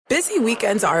Busy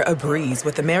weekends are a breeze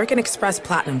with American Express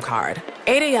Platinum Card.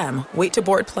 8 a.m., wait to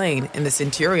board plane in the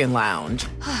Centurion Lounge.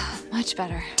 Much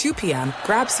better. 2 p.m.,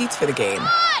 grab seats for the game.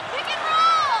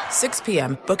 6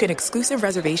 p.m., book an exclusive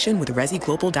reservation with Resy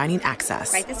Global Dining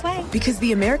Access. Right this way. Because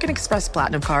the American Express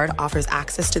Platinum Card offers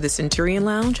access to the Centurion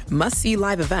Lounge, must-see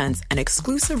live events, and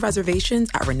exclusive reservations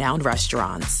at renowned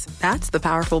restaurants. That's the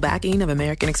powerful backing of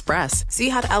American Express. See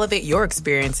how to elevate your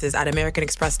experiences at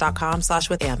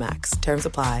americanexpress.com/withAmex. Terms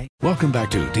apply. Welcome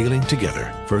back to Dealing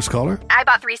Together. First caller? I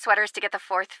bought 3 sweaters to get the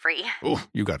 4th free. Oh,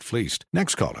 you got fleeced.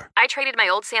 Next caller. I traded my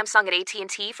old Samsung at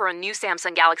AT&T for a new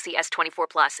Samsung Galaxy S24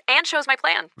 Plus and chose my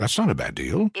plan. That's not a bad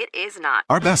deal. It is not.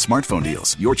 Our best smartphone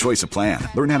deals. Your choice of plan.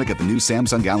 Learn how to get the new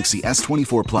Samsung Galaxy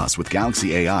S24 Plus with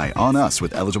Galaxy AI on us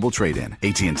with eligible trade-in.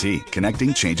 AT&T.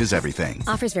 Connecting changes everything.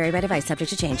 Offers vary by device. Subject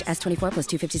to change. S24 plus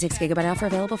 256 gigabyte offer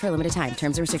available for a limited time.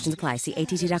 Terms and restrictions apply. See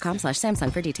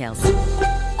att.com/Samsung for details.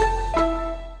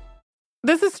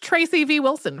 This is Tracy V.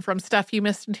 Wilson from Stuff You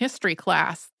Missed in History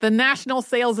class. The national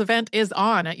sales event is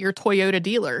on at your Toyota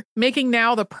dealer, making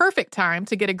now the perfect time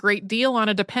to get a great deal on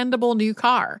a dependable new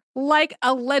car. Like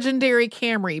a legendary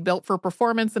Camry built for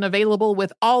performance and available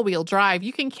with all-wheel drive,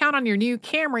 you can count on your new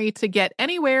Camry to get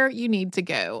anywhere you need to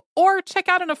go. Or check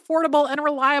out an affordable and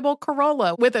reliable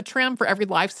Corolla with a trim for every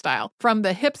lifestyle. From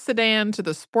the hip sedan to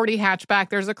the sporty hatchback,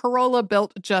 there's a Corolla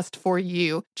built just for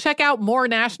you. Check out more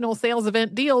national sales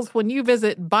event deals when you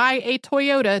visit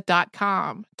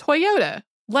buyatoyota.com. Toyota,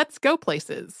 let's go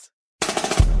places.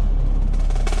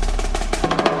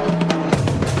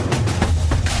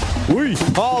 We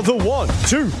are the 1,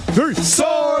 2, 3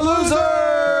 sore losers.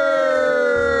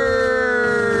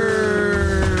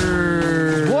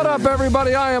 What up,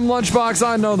 everybody? I am Lunchbox.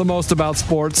 I know the most about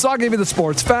sports, so I'll give you the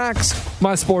sports facts,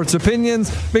 my sports opinions,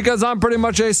 because I'm pretty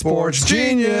much a sports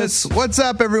genius. What's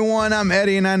up, everyone? I'm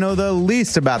Eddie, and I know the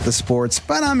least about the sports,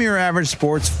 but I'm your average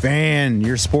sports fan,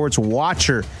 your sports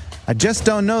watcher. I just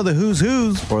don't know the who's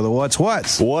or the what's.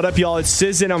 What up, y'all? It's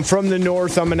Sizzin. I'm from the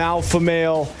north. I'm an alpha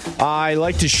male. I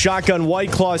like to shotgun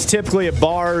White Claws, typically at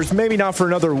bars. Maybe not for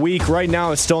another week. Right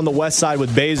now, it's still on the west side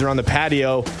with Baser on the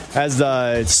patio as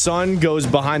the sun goes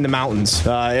behind the mountains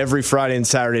every Friday and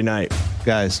Saturday night.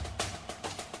 Guys,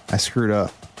 I screwed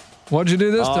up. What'd you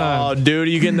do this time? Oh, dude, are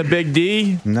you getting the big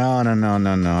D? No.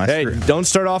 Hey, don't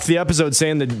start off the episode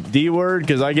saying the D word,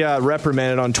 because I got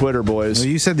reprimanded on Twitter, boys. Well,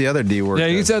 you said the other D word. Yeah,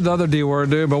 you said the other D word,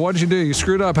 dude. But what'd you do? You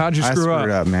screwed up. How'd you screw up? I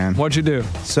screwed up, man. What'd you do?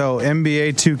 So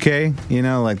NBA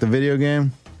 2K, like the video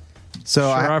game. So sure,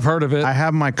 I've heard of it. I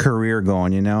have my career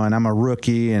going, and I'm a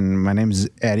rookie, and my name's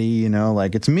Eddie.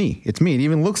 It's me. It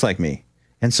even looks like me.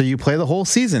 And so you play the whole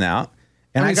season out.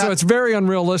 And so it's very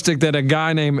unrealistic that a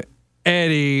guy named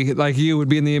Eddie, like you, would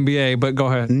be in the NBA, but go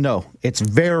ahead. No, it's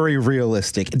very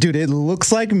realistic. Dude, it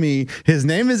looks like me. His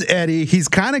name is Eddie. He's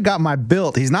kind of got my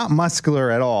build. He's not muscular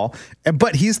at all,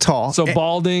 but he's tall. So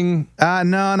balding? No,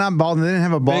 not balding. They didn't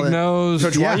have a bald nose.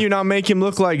 Coach, why do you not make him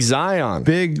look like Zion?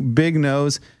 Big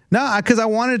nose. No, because I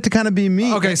wanted it to kind of be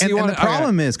me. Okay, so and the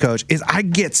problem is, Coach, is I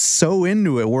get so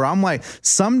into it where I'm like,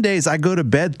 some days I go to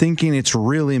bed thinking it's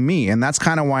really me, and that's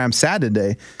kind of why I'm sad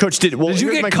today. Coach, did you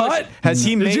get cut?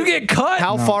 Did you get cut?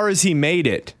 How far has he made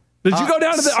it? Did you go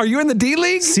down to are you in the D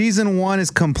League? Season 1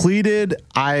 is completed.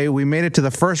 We made it to the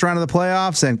first round of the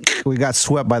playoffs, and we got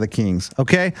swept by the Kings.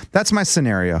 Okay, that's my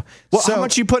scenario. Well, how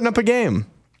much you putting up a game?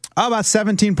 About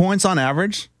 17 points on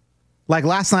average. Like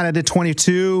last night, I did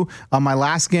 22. On my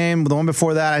last game, the one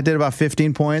before that, I did about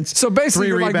 15 points. So basically,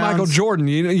 you're like Michael Jordan.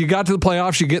 You got to the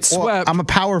playoffs, you get swept. Well, I'm a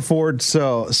power forward,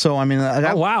 so I mean, I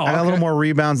got a little more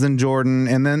rebounds than Jordan,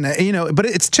 and then but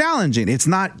it's challenging. It's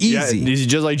not easy. Yeah, is it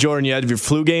just like Jordan? You had your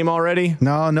flu game already?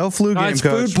 No flu game. It's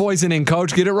Coach. food poisoning,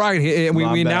 Coach. Get it right.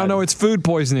 We now know it's food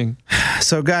poisoning.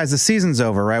 So, guys, the season's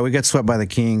over, right? We get swept by the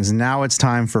Kings. Now it's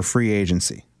time for free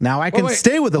agency. Now I can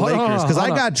stay with the Lakers because I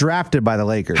got drafted by the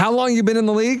Lakers. How long you been in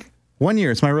the league? 1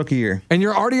 year. It's my rookie year. And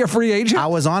you're already a free agent? I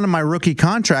was on my rookie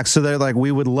contract, so they're like,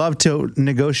 we would love to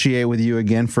negotiate with you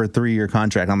again for a 3-year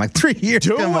contract. I'm like, 3 years?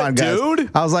 Come on, guys. Dude.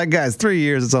 I was like, guys, 3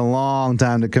 years, it's a long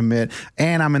time to commit.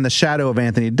 And I'm in the shadow of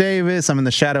Anthony Davis. I'm in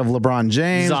the shadow of LeBron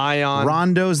James. Zion.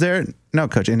 Rondo's there. No,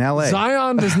 Coach, in L.A.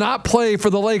 Zion does not play for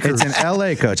the Lakers. It's in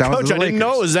L.A., Coach. I didn't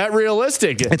know. Is that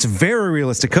realistic? It's very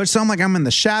realistic, Coach. So I'm like, I'm in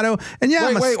the shadow. And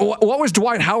wait, what was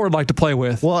Dwight Howard like to play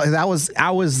with? Well, I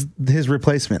was his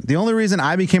replacement. The only reason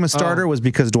I became a starter was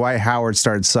because Dwight Howard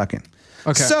started sucking.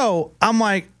 Okay. So I'm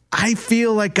like, I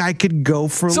feel like I could go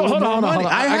for a little more money.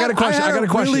 I got a question. I got a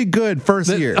question. Really good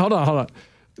first year. Hold on.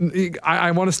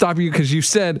 I want to stop you because you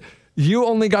said you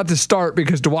only got to start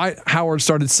because Dwight Howard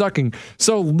started sucking.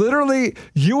 So literally,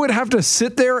 you would have to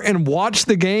sit there and watch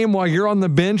the game while you're on the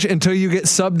bench until you get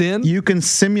subbed in. You can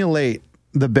simulate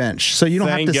the bench, so you don't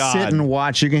have to sit and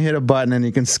watch. You can hit a button and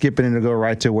you can skip it and it'll go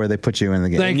right to where they put you in the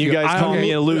game. Thank you guys call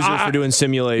me a loser for doing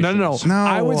simulations. No.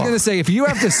 I was going to say, if you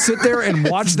have to sit there and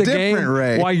watch the game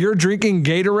while you're drinking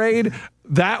Gatorade,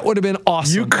 that would have been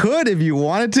awesome. You could if you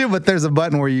wanted to, but there's a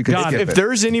button where you can skip it. If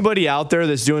there's anybody out there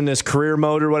that's doing this career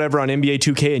mode or whatever on NBA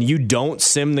 2K and you don't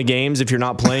sim the games if you're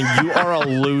not playing, you are a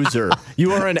loser.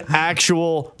 You are an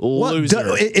actual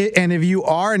loser. And if you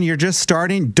are and you're just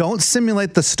starting, don't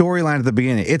simulate the storyline at the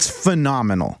beginning. It's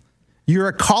phenomenal. You're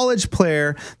a college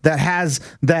player that has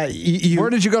that. Where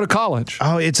did you go to college?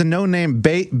 Oh, it's a no-name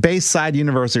Bayside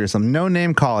University or some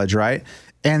no-name college, right?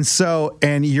 And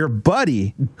your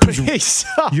buddy,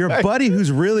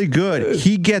 who's really good,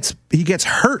 he gets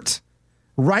hurt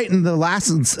right in the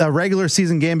last regular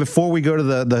season game before we go to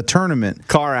the tournament.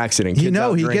 Car accident. He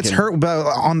gets hurt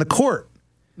on the court.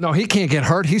 No, he can't get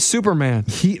hurt. He's Superman.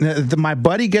 My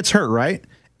buddy gets hurt, right?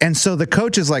 And so the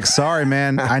coach is like, "Sorry,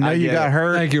 man. I know you got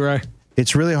hurt. Thank you, Ray.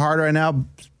 It's really hard right now.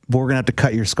 We're gonna have to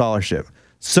cut your scholarship."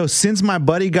 So since my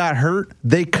buddy got hurt,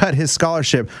 they cut his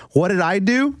scholarship. What did I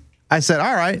do? I said,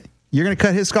 all right, you're going to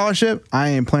cut his scholarship? I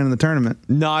ain't playing in the tournament.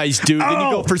 Nice, dude. Then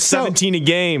you go for 17 a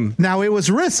game. Now, it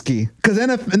was risky because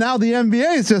now the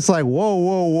NBA is just like,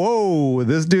 whoa.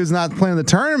 This dude's not playing the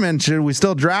tournament. Should we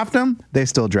still draft him? They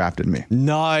still drafted me.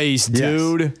 Nice,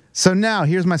 dude. Yes. So now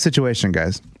here's my situation,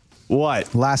 guys.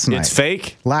 What? Last night. It's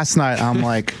fake? Last night, I'm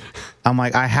like, I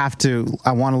want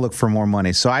to look for more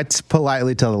money. So I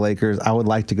politely tell the Lakers I would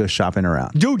like to go shopping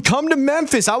around. Dude, come to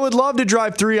Memphis. I would love to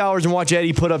drive 3 hours and watch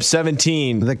Eddie put up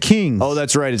 17. The Kings. Oh,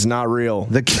 that's right. It's not real.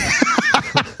 The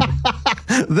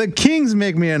Kings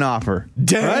make me an offer.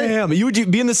 Damn. Right? You would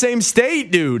be in the same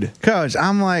state, dude. Coach,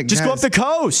 I'm like, just go up the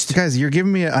coast. Guys, you're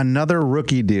giving me another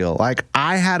rookie deal. Like,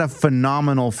 I had a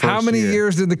phenomenal first year. How many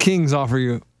years did the Kings offer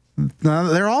you?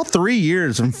 No, they're all 3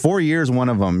 years and 4 years, one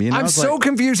of them. I'm so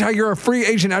confused how you're a free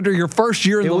agent after your first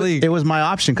year in the league. It was my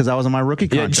option because I was on my rookie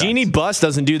contract. Yeah, Jeannie Buss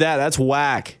doesn't do that. That's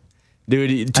whack.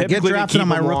 Dude, I get drafted on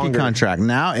my rookie contract.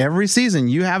 Now, every season,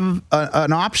 you have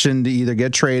an option to either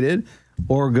get traded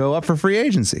or go up for free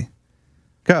agency.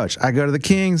 Coach, I go to the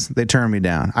Kings. They turn me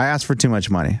down. I ask for too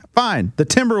much money. Fine. The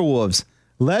Timberwolves.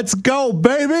 Let's go,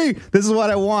 baby. This is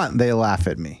what I want. They laugh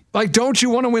at me. Like, don't you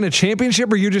want to win a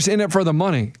championship or you just in it for the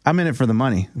money? I'm in it for the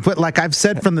money. But like I've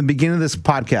said from the beginning of this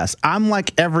podcast, I'm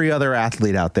like every other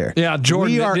athlete out there. Yeah,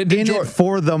 Jordan. We are in it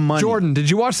for the money. Jordan, did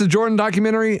you watch the Jordan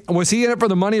documentary? Was he in it for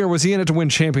the money or was he in it to win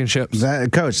championships?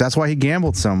 Coach, that's why he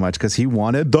gambled so much, because he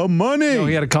wanted the money. No,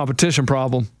 he had a competition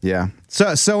problem. Yeah.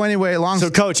 So anyway,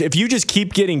 Coach, if you just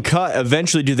keep getting cut,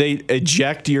 eventually do they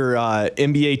eject your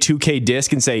NBA 2K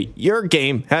disc and say, your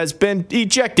game has been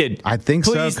ejected? I think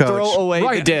so, Please Coach. throw away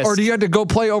the disc. Or do you have to go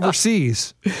play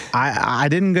overseas? I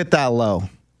didn't get that low.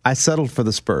 I settled for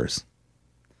the Spurs.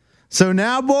 So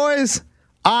now, boys,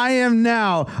 I am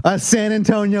now a San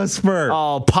Antonio Spur.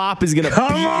 Oh, Pop is going to beat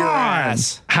your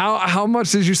ass. How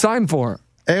much did you sign for?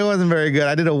 It wasn't very good.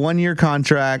 I did a 1-year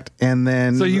contract, and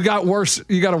then so you got worse.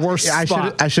 You got a worse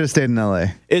spot. I should have stayed in LA.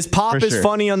 Is Pop as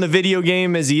funny on the video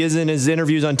game as he is in his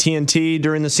interviews on TNT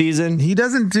during the season? He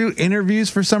doesn't do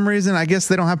interviews for some reason. I guess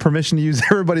they don't have permission to use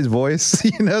everybody's voice.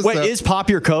 Wait, is Pop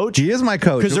your coach? He is my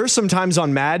coach. Because there's sometimes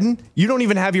on Madden you don't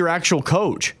even have your actual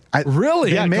coach.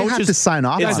 Really? Yeah, may have to sign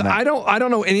off on that. I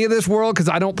don't know any of this world because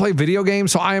I don't play video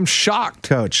games, so I am shocked.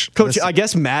 Coach, I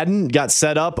guess Madden got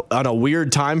set up on a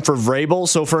weird time for Vrabel.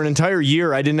 So for an entire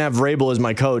year, I didn't have Vrabel as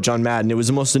my coach on Madden. It was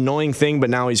the most annoying thing, but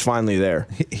now he's finally there.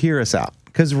 Hear us out.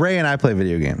 Because Ray and I play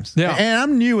video games. Yeah. And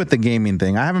I'm new with the gaming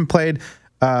thing. I haven't played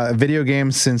video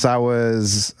games since I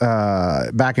was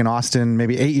back in Austin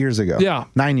maybe 8 years ago. Yeah.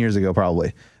 9 years ago,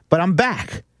 probably. But I'm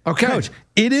back. Okay. Coach,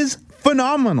 it is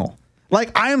phenomenal.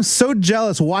 Like, I am so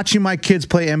jealous watching my kids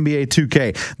play NBA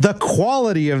 2K. The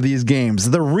quality of these games,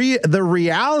 the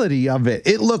reality of it,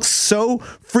 it looks so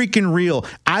freaking real.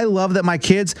 I love that my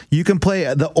kids, you can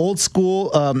play the old school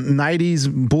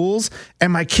 90s Bulls,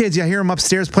 and my kids, I hear them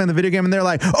upstairs playing the video game, and they're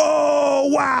like,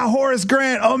 oh, wow, Horace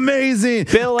Grant, amazing.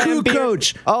 Bill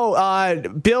Coach. Oh,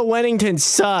 Bill Wennington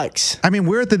sucks. I mean,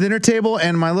 we're at the dinner table,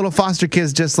 and my little foster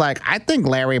kid's just like, I think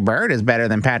Larry Bird is better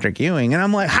than Patrick Ewing. And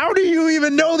I'm like, how do you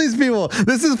even know these people?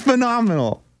 This is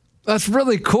phenomenal. That's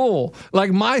really cool. Like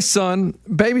my son,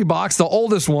 Baby Box, the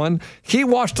oldest one, he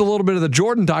watched a little bit of the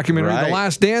Jordan documentary, The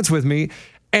Last Dance, with me.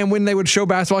 And when they would show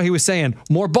basketball, he was saying,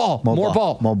 more ball, more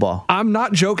ball. I'm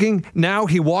not joking. Now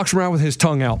he walks around with his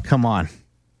tongue out. Come on.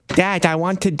 Dad, I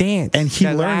want to dance. And he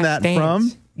learned that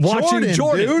from watching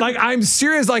Jordan. Dude. Like, I'm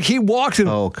serious. Like, he walks in.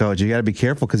 Oh, Coach, you got to be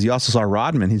careful because you also saw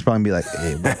Rodman. He's probably gonna be like,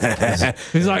 hey,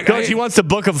 He's like, Coach, he wants to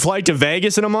book a flight to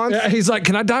Vegas in a month? Yeah, he's like,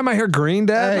 can I dye my hair green,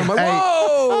 Dad? I'm like,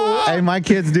 whoa. Hey, my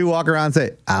kids do walk around and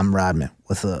say, I'm Rodman.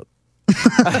 What's up?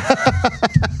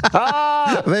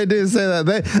 They do say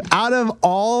that. Out of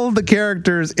all the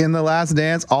characters in The Last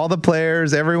Dance, all the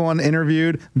players, everyone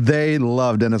interviewed, they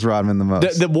love Dennis Rodman the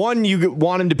most. The one you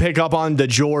want him to pick up on, the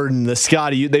Jordan, the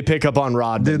Scotty, they pick up on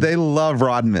Rodman. Dude, they love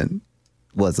Rodman.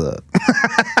 What's up?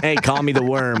 Hey, call me the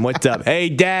worm. What's up? Hey,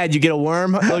 Dad, you get a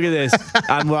worm? Look at this.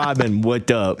 I'm Rodman. What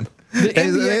up?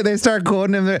 They start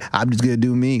quoting him. I'm just going to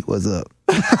do me. What's up?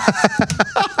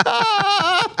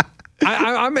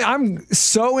 I'm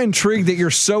so intrigued that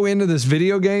you're so into this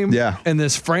video game and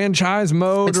this franchise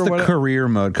mode. It's the career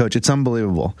mode, Coach. It's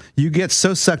unbelievable. You get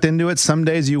so sucked into it. Some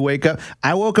days you wake up.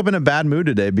 I woke up in a bad mood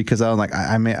today because I was like,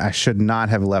 I should not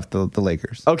have left the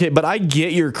Lakers. Okay, but I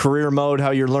get your career mode,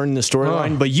 how you're learning the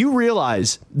storyline, but you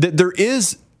realize that there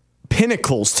is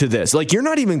pinnacles to this. Like, you're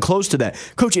not even close to that.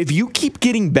 Coach, if you keep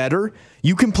getting better,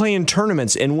 you can play in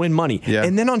tournaments and win money. Yeah.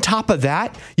 And then on top of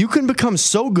that, you can become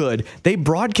so good, they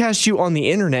broadcast you on the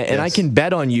internet, and I can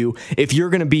bet on you if you're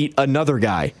going to beat another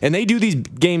guy. And they do these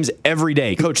games every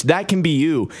day. Coach, that can be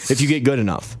you if you get good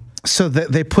enough. So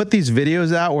they put these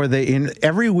videos out where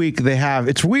every week they have,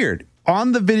 it's weird.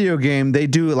 On the video game, they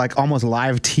do like almost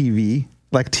live TV,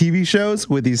 like TV shows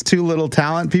with these two little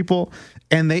talent people,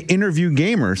 and they interview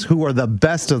gamers who are the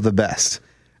best of the best.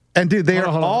 And dude, they are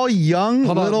all young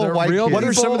little white kids. What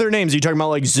are some of their names? Are you talking about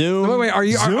like Zoom? Wait,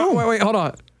 hold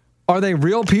on. Are they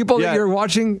real people that you're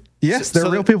watching? Yes, they're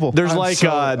real people. There's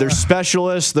there's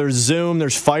Specialist, there's Zoom,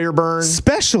 there's Fireburn.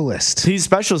 Specialist.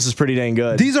 Specialist is pretty dang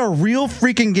good. These are real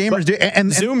freaking gamers, dude.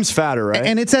 And Zoom's fatter, right?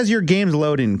 And it says your game's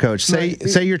loading, Coach. Say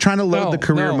you're trying to load the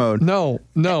career mode. No.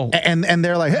 And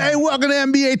they're like, hey, welcome to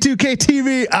NBA 2K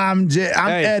TV. I'm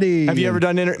Eddie. Have you ever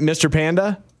done Mr.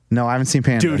 Panda? No, I haven't seen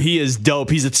Panda. Dude, he is dope.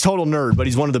 He's a total nerd, but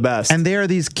he's one of the best. And they are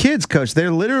these kids, Coach. They're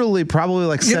literally probably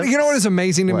like You know what is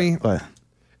amazing to me? What?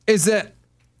 Is that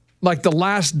like The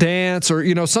Last Dance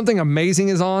or, something amazing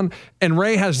is on, and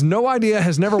Ray has no idea,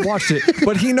 has never watched it,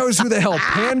 but he knows who the hell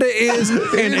Panda is,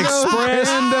 and Express,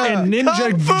 and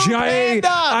Ninja J.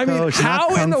 I mean, Coach,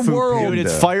 how in the world? Dude,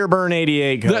 it's Fireburn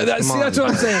 88. That's what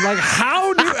I'm saying. Like,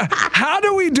 how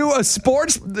do we do a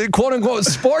sports, quote unquote,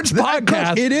 sports podcast?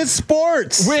 Coach, it is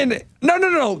sports.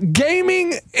 No.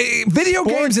 Gaming, video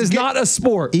games is not a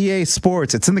sport. EA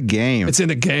Sports, it's in the game. It's in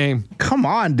the game. Come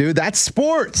on, dude. That's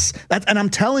sports. And I'm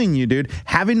telling you, dude,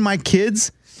 having my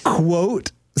kids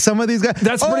quote some of these guys.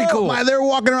 That's pretty cool. They're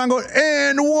walking around going,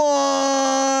 and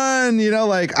one.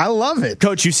 Like, I love it.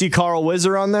 Coach, you see Carl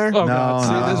Whizzer on there? Oh, no.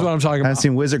 See, this is what I'm talking about. I haven't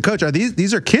seen Whizzer. Coach, are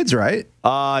these are kids, right?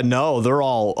 No, they're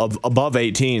all above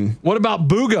 18. What about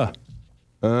Booga?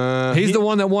 He's the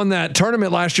one that won that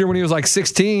tournament last year when he was like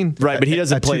 16. Right, but he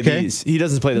doesn't play 2K? these. He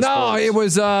doesn't play the sports. It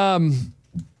was one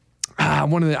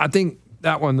of the. I think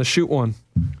that one, the shooting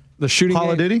Call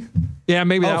game. of Duty? Yeah,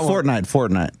 maybe that one.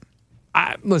 Fortnite.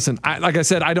 Listen, like I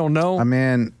said, I don't know. I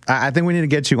mean, I think we need to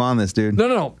get you on this, dude.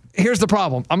 No. Here's the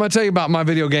problem. I'm going to tell you about my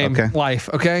video game life,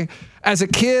 okay? As a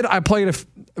kid, I played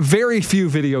very few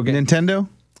video games. Nintendo?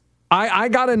 I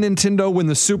got a Nintendo when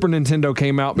the Super Nintendo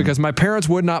came out because my parents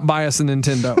would not buy us a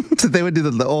Nintendo. So they would do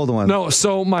the old one. No,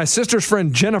 so my sister's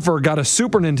friend Jennifer got a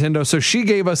Super Nintendo, so she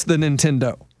gave us the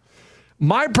Nintendo.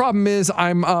 My problem is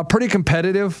I'm pretty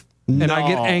competitive, and I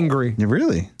get angry.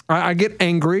 Really? I get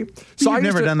angry. So You've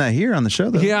never done that here on the show,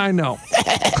 though. Yeah, I know.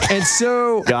 And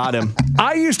so got him.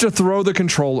 I used to throw the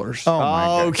controllers. Oh, my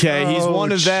God. Okay, he's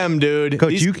one of them, dude.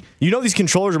 Coach, you know these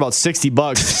controllers are about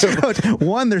 $60. Coach, they're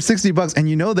 $60, and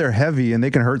you know they're heavy and they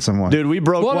can hurt someone. Dude, we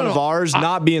broke one of ours,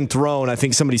 not being thrown. I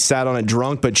think somebody sat on it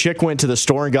drunk, but Chick went to the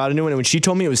store and got a new one. And when she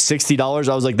told me it was $60,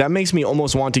 I was like, that makes me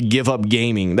almost want to give up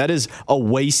gaming. That is a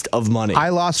waste of money. I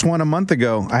lost one a month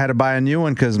ago. I had to buy a new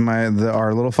one because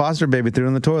our little foster baby threw it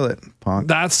in the toilet. Punk.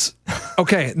 That's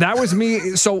okay. That was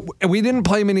me. So we didn't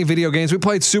play many video games. We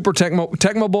played Super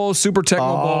Tecmo Bowl, Super Tecmo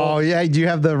Bowl. Oh yeah, do you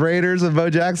have the Raiders of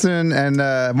Bo Jackson and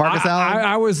Marcus Allen?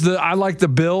 I like the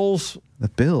Bills. The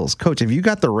Bills, Coach. If you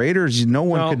got the Raiders, no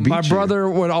one could beat you. My brother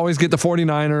would always get the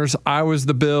 49ers. I was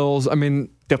the Bills. I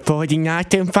mean, the 49ers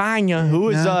can find you. Who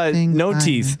is No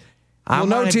Teeth? Well,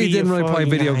 No Teeth didn't really play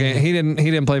video games. He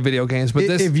didn't play video games. But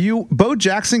Bo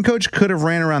Jackson, Coach, could have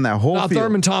ran around that whole field.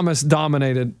 Thurman Thomas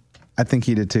dominated. I think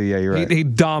he did too. Yeah, you're right. He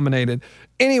dominated.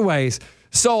 Anyways,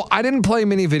 so I didn't play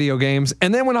many video games,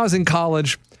 and then when I was in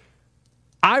college,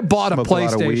 I bought a PlayStation.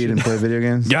 A lot of weed and play video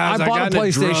games. Guys, I bought a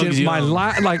PlayStation.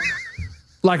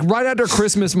 like right after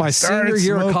Christmas, my senior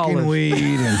year of college. Weed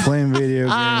and playing video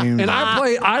games. And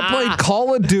I played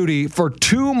Call of Duty for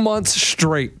 2 months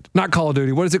straight. Not Call of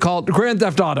Duty. What is it called? Grand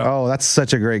Theft Auto. Oh, that's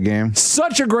such a great game.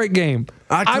 Such a great game.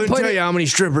 I couldn't tell you how many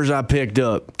strippers I picked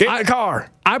up. Get in the car.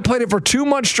 I played it for 2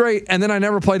 months straight, and then I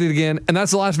never played it again. And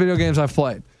that's the last video games I've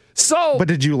played. So, but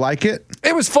did you like it?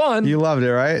 It was fun. You loved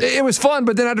it, right? It was fun,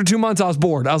 but then after 2 months, I was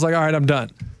bored. I was like, all right, I'm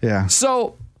done. Yeah.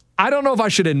 So I don't know if I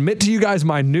should admit to you guys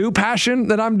my new passion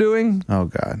that I'm doing. Oh,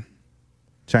 God.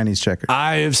 Chinese checkers.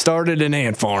 I have started an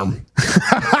ant farm.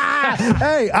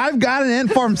 Hey, I've got an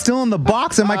ant farm still in the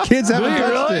box, and my kids haven't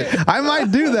touched it. I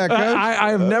might do that, Coach.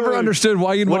 I have never understood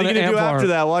why you'd want an ant farm. What are you going to do after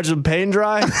that? Watch them paint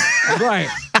dry? Right.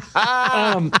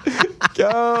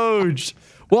 Coach.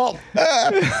 Well,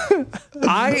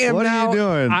 I am What now. are you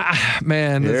doing?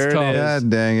 Man, this is tough. God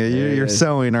dang it. You're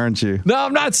sewing, aren't you? No,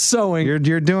 I'm not sewing.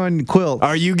 You're doing quilts.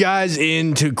 Are you guys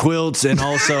into quilts and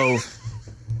also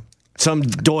some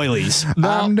doilies? No.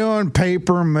 I'm doing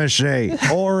paper mache,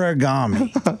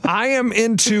 origami. I am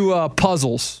into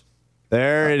puzzles.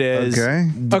 There it is. Okay.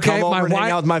 Come over and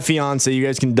hang out with my fiance. You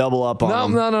guys can double up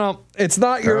on them. No. It's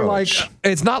not your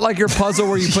it's not like your puzzle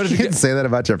where you put it You together. didn't say that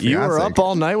about your fiance. You were up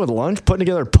all night with lunch putting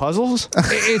together puzzles?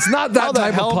 It's not that How the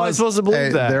type hell of am I puzzle. supposed to believe Hey,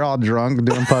 that? they're all drunk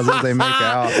doing puzzles they make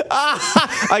out.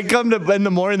 I come to in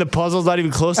the morning, the puzzle's not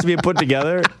even close to being put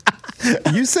together.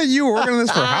 You said you were working on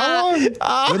this for how long?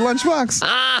 With Lunchbox?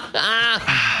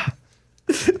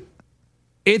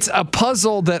 It's a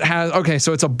puzzle that has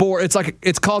so it's a board.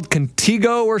 It's called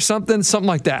Contigo or something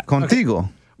like that. Contigo. Okay.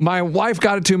 My wife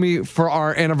got it to me for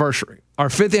our anniversary. Our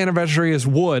 5th anniversary is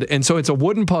wood, and so it's a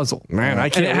wooden puzzle. Man, I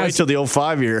can't wait till the old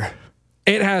 5-year.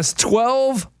 It has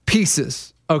 12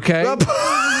 pieces. Okay.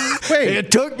 Wait,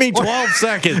 it took me 12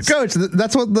 seconds. Coach,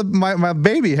 that's what my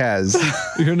baby has.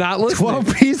 You're not listening.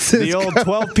 12 pieces. The old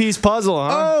 12-piece puzzle,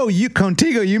 huh? Oh,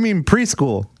 Contigo, you mean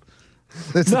preschool.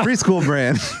 It's the preschool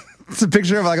brand. It's a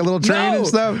picture of like a little train and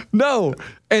stuff. No.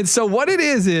 And so what it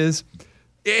is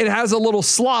it has a little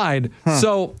slide. Huh.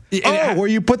 So where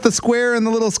you put the square in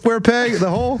the little square peg, the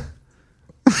hole?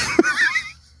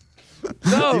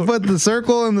 No. You put the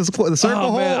circle in the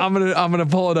circle hole? Man, I'm gonna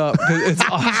pull it up. It's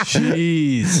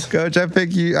jeez. Coach, I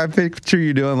picture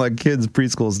you doing like kids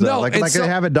preschool stuff. No, like so, they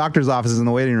have at doctor's offices in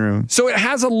the waiting room. So it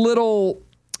has a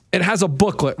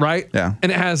booklet, right? Yeah.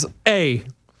 And it has A.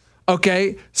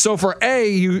 Okay. So for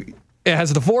A, it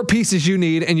has the 4 pieces you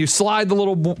need, and you slide the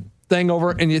little thing over,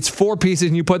 and it's 4 pieces,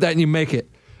 and you put that and you make it.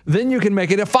 Then you can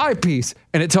make it a 5-piece,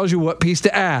 and it tells you what piece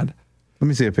to add. Let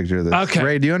me see a picture of this. Okay.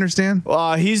 Ray, do you understand?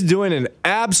 He's doing an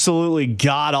absolutely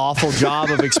god-awful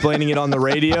job of explaining it on the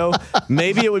radio.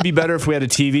 Maybe it would be better if we had a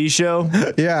TV show.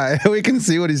 Yeah, we can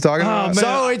see what he's talking about.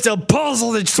 So it's a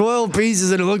puzzle that's 12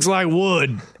 pieces, and it looks like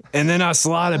wood. And then I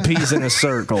slide a piece in a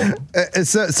circle.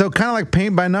 So kind of like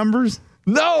paint by numbers?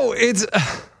 No, it's...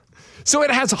 So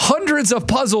it has hundreds of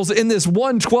puzzles in this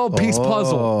one 12-piece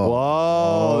puzzle.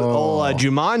 Whoa.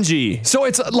 Jumanji. So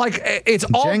it's like, it's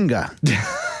all... Jenga.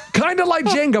 Kind of like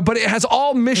Jenga, but it has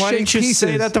all misshaped Why didn't you pieces.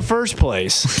 say that the first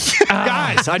place?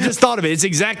 Guys, I just thought of it. It's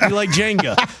exactly like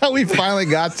Jenga. We finally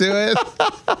got to it.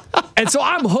 And so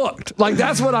I'm hooked. Like,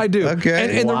 that's what I do.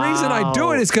 Okay. And the reason I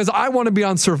do it is because I want to be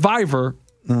on Survivor.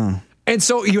 And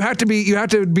so you have to be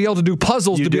able to do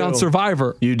puzzles to be on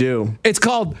Survivor. You do. It's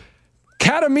called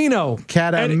Catamino.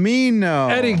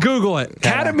 Eddie, Google it.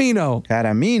 Catamino.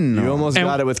 You almost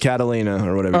got it with Catalina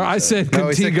or whatever. Or I said Contigo. No,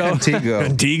 he said Contigo.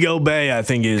 Contigo Bay, I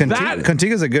think is.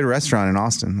 Contigo's a good restaurant in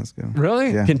Austin. Let's go.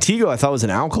 Really? Yeah. Contigo, I thought was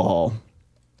an alcohol.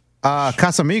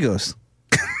 Casamigos.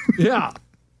 Yeah.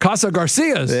 Casa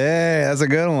Garcia's. Yeah, that's a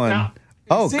good one. Yeah.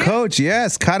 Oh, See it? Coach,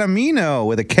 yes. Catamino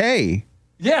with a K.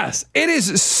 Yes. It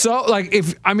is so, like,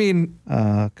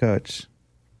 Coach.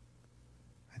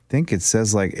 I think it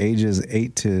says like ages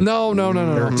 8 to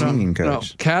 13,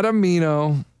 Coach.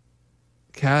 No.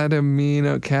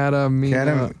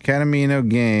 Catamino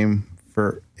game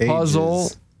for ages.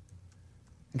 Puzzle.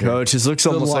 Coach, this looks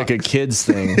almost like a kid's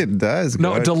thing. It does.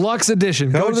 No, Coach. deluxe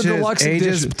edition. Go to the Coach, deluxe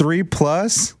ages edition.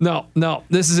 3+. No.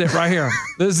 This is it right here.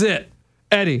 This is it.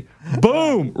 Eddie.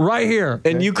 Boom. Right here.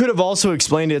 And you could have also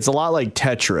explained it's a lot like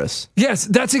Tetris. Yes,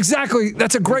 that's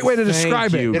a great way to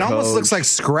describe it. It almost looks like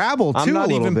Scrabble, too. I'm not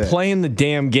even playing the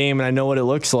damn game, and I know what it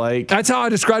looks like. That's how I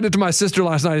described it to my sister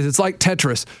last night. It's like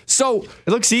Tetris. So it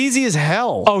looks easy as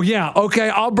hell. Oh yeah, okay.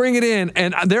 I'll bring it in,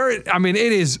 and it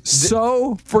is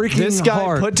so freaking hard. This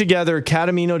guy put together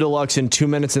Catamino Deluxe in 2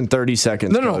 minutes and 30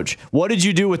 seconds. Coach, what did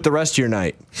you do with the rest of your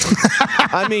night?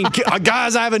 I mean,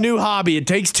 guys, I have a new hobby. It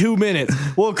takes 2 minutes.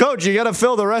 Well, Coach, you got to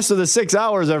fill the rest of the 6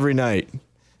 hours every night.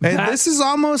 And this is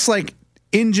almost like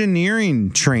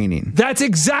engineering training. That's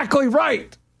exactly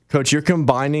right. Coach, you're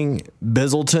combining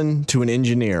Bizzleton to an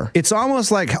engineer. It's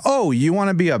almost like, oh, you want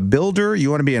to be a builder? You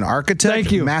want to be an architect?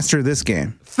 Thank you. Master this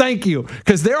game. Thank you.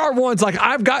 Because there are ones like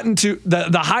I've gotten to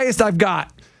the highest I've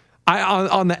got.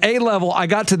 On the A level, I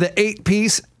got to the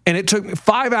 8-piece, and it took me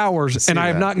 5 hours, and I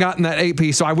have not gotten that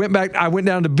 8-piece. So I went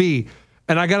down to B,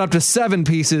 and I got up to 7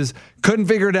 pieces. Couldn't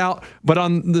figure it out. But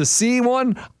on the C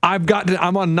one,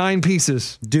 I'm on 9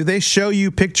 pieces. Do they show you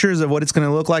pictures of what it's going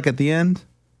to look like at the end?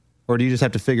 Or do you just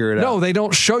have to figure it out? No, they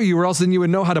don't show you, or else then you would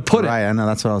know how to put it. Right, I know.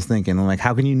 That's what I was thinking. I'm like,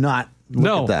 how can you not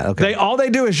look at that? Okay. All they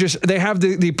do is just they have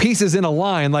the pieces in a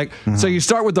line. Like so, you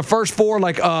start with the first 4,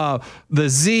 like the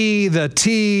Z, the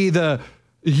T, the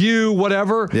U,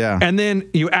 whatever. Yeah. And then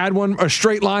you add a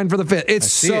straight line for the 5th. It's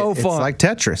so fun. It's like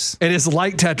Tetris. It is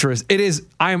like Tetris. It is.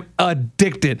 I am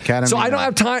addicted. So I don't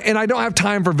have time, and I don't have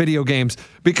time for video games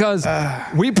because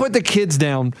we put the kids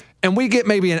down and we get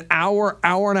maybe an hour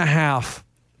and a half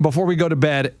before we go to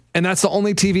bed, and that's the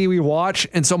only TV we watch.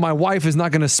 And so my wife is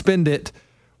not going to spend it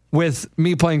with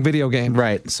me playing video games.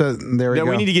 Right. So there we go.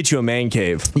 We need to get you a man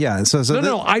cave. Yeah. So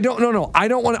no. I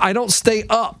don't stay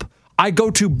up. I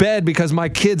go to bed because my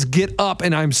kids get up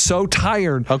and I'm so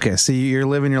tired. Okay. So you're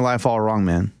living your life all wrong,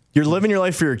 man. You're living your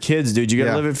life for your kids, dude. You got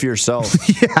to live it for yourself.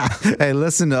 Yeah. Hey,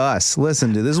 listen to us.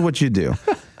 Listen to this is what you do.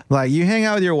 Like, you hang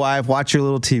out with your wife, watch your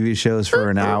little TV shows for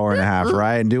an hour and a half,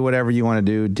 right? And do whatever you want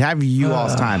to do. Have you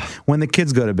all's time when the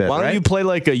kids go to bed, Why don't you play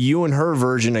like a you and her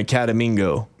version of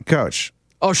Catamingo? Coach.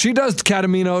 Oh, she does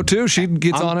Catamino too. She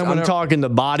gets on it. I'm talking the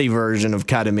body version of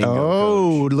Catamingo.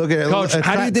 Oh, Coach. look at it. Coach,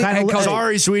 how do you think? Hey, Coach,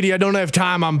 sorry, sweetie, I don't have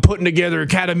time. I'm putting together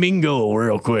Catamingo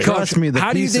real quick. Trust me,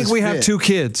 how do you think we have 2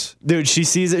 kids? Dude, she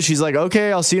sees it. She's like,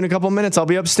 okay, I'll see you in a couple minutes. I'll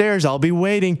be upstairs. I'll be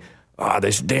waiting.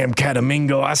 This damn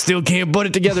Catamingo. I still can't put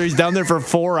it together. He's down there for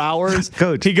 4 hours.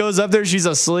 Coach. He goes up there. She's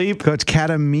asleep. Coach,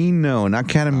 Catamino, not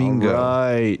Catamingo.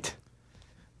 Right.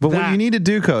 But what you need to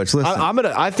do, Coach, listen.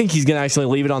 I think he's going to actually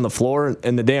leave it on the floor,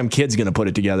 and the damn kid's going to put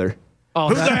it together. Oh,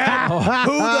 Who the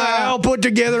hell put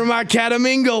together my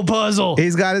Catamingo puzzle?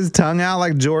 He's got his tongue out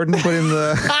like Jordan putting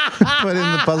the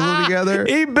puzzle together.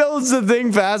 He builds the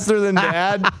thing faster than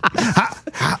Dad.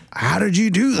 How did you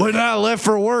do that? When I left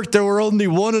for work, there were only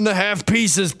 1.5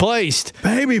 pieces placed.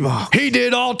 Baby box. He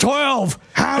did all 12.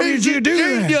 How did you do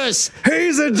genius. that?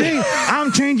 He's a genius.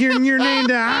 I'm changing your name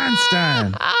to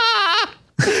Einstein.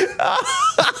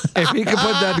 If he could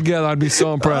put that together, I'd be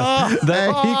so impressed. He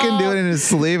can do it in his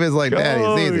sleeve. It's like that.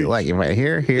 It's easy. Like right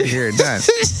here, done.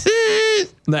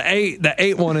 The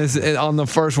 8 one is on the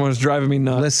first one is driving me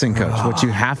nuts. Listen, Coach, what you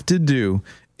have to do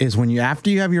is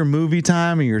after you have your movie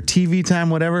time or your TV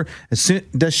time, whatever,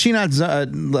 does she not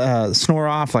snore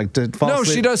off like to fall asleep? No,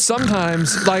 she does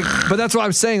sometimes. But that's what I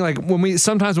was saying. Like when we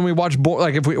watch,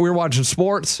 like if we were watching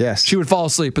sports, yes, she would fall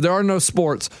asleep. But there are no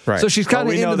sports, right? So she's kind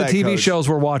of into the TV shows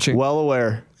we're watching. Well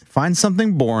aware. Find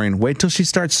something boring. Wait till she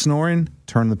starts snoring.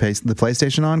 Turn the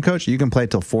PlayStation on, Coach. You can play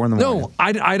till 4 in the morning. No,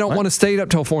 I don't want to stay up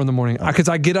till 4 in the morning because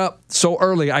I get up so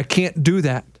early. I can't do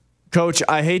that. Coach,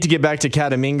 I hate to get back to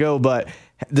Catamingo, but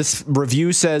this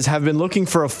review says, have been looking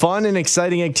for a fun and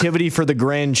exciting activity for the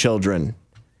grandchildren.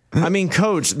 I mean,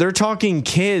 Coach, they're talking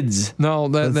kids. No,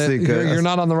 you're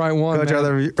not on the right one. Coach, are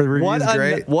the reviews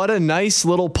great? What a nice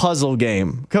little puzzle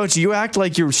game. Coach, you act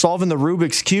like you're solving the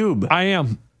Rubik's Cube. I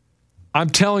am. I'm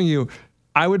telling you,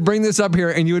 I would bring this up here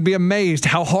and you would be amazed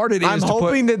how hard it is. I'm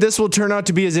hoping that this will turn out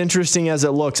to be as interesting as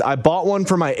it looks. I bought one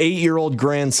for my 8-year-old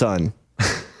grandson.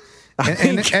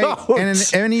 And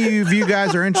if any of you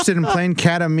guys are interested in playing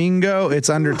Catamingo, it's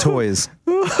under toys.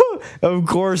 Of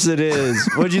course it is.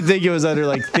 What'd you think it was under,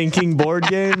 like thinking board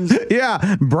games?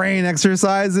 Yeah, brain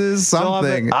exercises,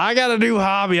 something. So I got a new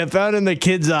hobby I found in the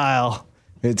kids aisle.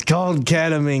 It's called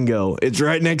Catamingo. It's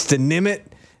right next to Nimit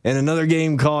and another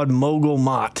game called Mogul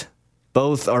Mott.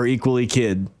 Both are equally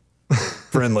kid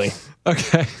friendly.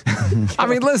 Okay. I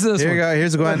mean, listen to this Here you go.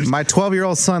 Here's one. My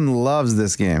 12-year-old son loves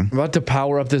this game. I'm about to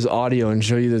power up this audio and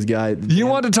show you this guy. You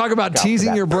want to talk about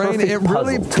teasing your brain? It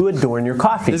really to adorn your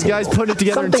coffee This table. guy's put it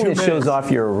together Something in 2 that minutes. shows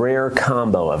off your rare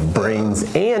combo of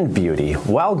brains and beauty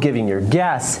while giving your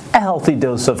guests a healthy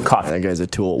dose of coffee. That guy's a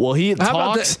tool. Well, he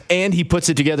talks and he puts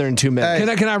it together in 2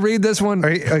 minutes. Can I read this one? Go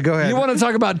ahead. You want to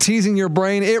talk about teasing your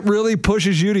brain? It really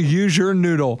pushes you to use your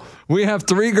noodle. We have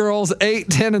 3 girls,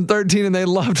 8, 10, and 13, and they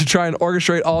love to try and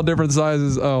orchestrate all different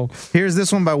sizes. Oh, here's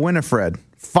this one by Winifred.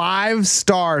 5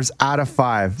 stars out of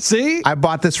 5. See? I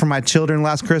bought this for my children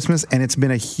last Christmas, and it's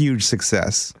been a huge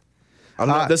success. I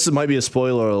don't know. This might be a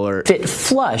spoiler alert. Fit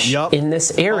flush in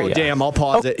this area. Oh, damn. I'll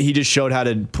pause it. He just showed how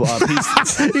to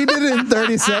piece. He did it in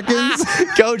 30 seconds.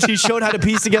 Coach, he showed how to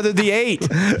piece together the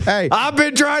 8. Hey, I've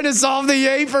been trying to solve the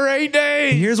 8 for 8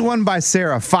 days. Here's one by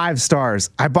Sarah, 5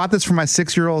 stars. I bought this for my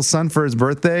 6-year-old son for his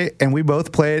birthday, and we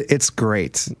both play it. It's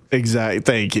great. Exactly.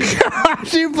 Thank you.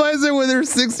 She plays it with her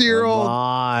 6-year-old.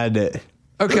 Odd.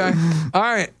 Okay. All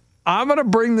right. I'm going to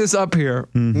bring this up here.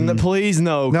 Mm-hmm. Please,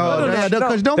 no. No,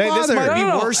 Coach, don't bother. This might be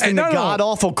worse than the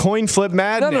god-awful coin flip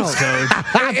madness, Coach.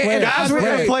 Guys, we're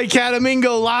going to play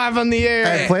Catamingo live on the air.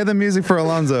 Hey, play the music for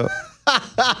Alonzo.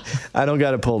 I don't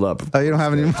got it pulled up. Oh, you don't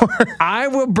have any more? I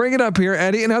will bring it up here,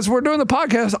 Eddie. And as we're doing the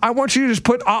podcast, I want you to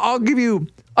just I'll give you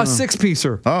a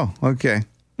 6-piecer. Oh, okay.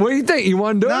 What do you think? You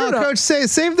want to do it? No, Coach,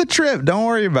 save the trip. Don't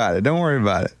worry about it.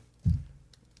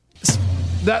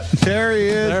 There he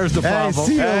is. There's the problem. Hey,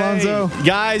 see you, Alonzo.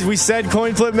 Guys, we said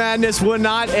coin flip madness would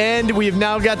not end. We have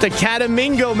now got the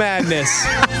Catamingo madness.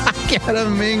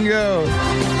 Catamingo.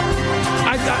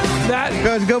 I got that.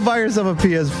 Coach, go buy yourself a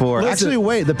PS4. Listen, actually,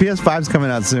 wait. The PS5's coming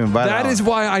out soon. That is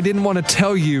why I didn't want to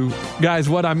tell you guys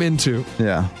what I'm into.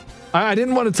 Yeah. I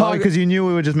didn't want to talk. Because you knew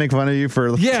we would just make fun of you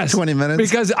for 20 minutes?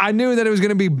 Because I knew that it was going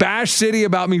to be Bash City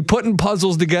about me putting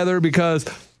puzzles together because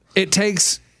it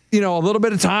takes, a little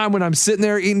bit of time when I'm sitting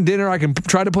there eating dinner. I can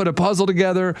try to put a puzzle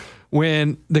together.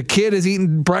 When the kid is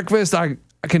eating breakfast, I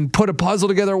can put a puzzle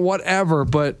together, whatever.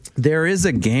 But there is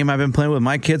a game I've been playing with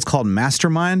my kids called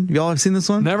Mastermind. Y'all have seen this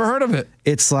one? Never heard of it.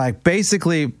 It's like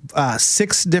basically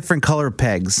 6 different color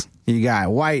pegs. You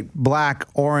got white, black,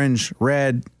 orange,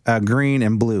 red, green,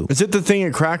 and blue. Is it the thing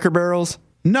at Cracker Barrels?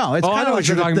 No, it's kind of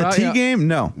like the tea game.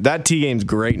 No, that tea game's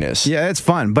greatness. Yeah, it's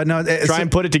fun, but no. Try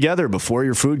and put it together before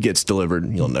your food gets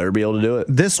delivered. You'll never be able to do it.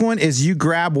 This one is you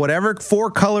grab whatever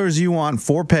 4 colors you want,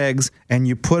 4 pegs, and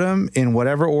you put them in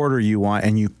whatever order you want,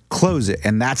 and you close it,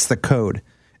 and that's the code.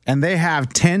 And they have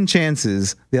 10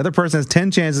 chances. The other person has 10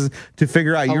 chances to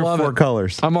figure out your 4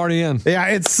 colors. I'm already in. Yeah,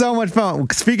 it's so much fun.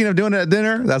 Speaking of doing it at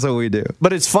dinner, that's what we do.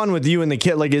 But it's fun with you and the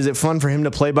kid. Like, is it fun for him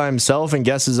to play by himself and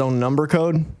guess his own number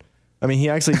code? I mean, he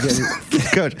actually did.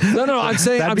 Coach. No. I'm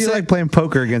saying that'd be like playing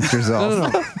poker against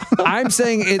yourself. No. I'm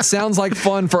saying it sounds like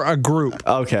fun for a group.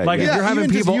 Okay. Like if you're having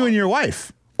people, just you and your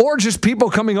wife. Or just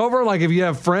people coming over, like if you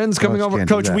have friends coming over.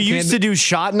 Coach, we used to do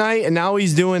shot night, and now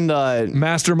he's doing the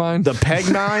Mastermind, the peg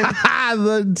nine,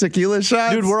 the tequila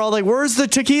shots. Dude, we're all like, "Where's the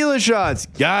tequila shots,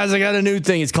 guys? I got a new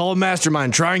thing. It's called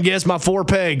Mastermind. Try and guess my 4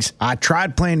 pegs." I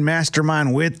tried playing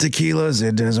Mastermind with tequilas.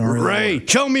 It doesn't really Ray, work.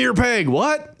 show me your peg.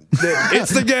 What?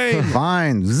 It's the game.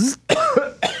 Fine.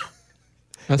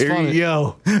 That's Here funny. you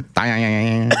go.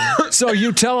 So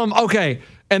you tell them, okay.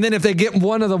 And then if they get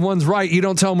one of the ones right, you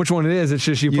don't tell them which one it is. It's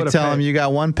just you put a tell peg. them you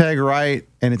got 1 peg right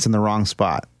and it's in the wrong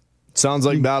spot. Sounds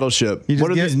like Battleship.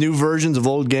 What are these new versions of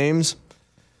old games?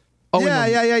 Oh,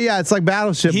 yeah. It's like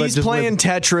Battleship. He's playing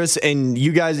Tetris, and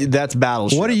you guys, that's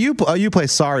Battleship. What do you play? Oh, you play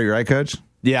Sorry, right, Coach?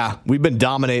 Yeah, we've been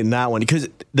dominating that one because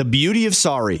the beauty of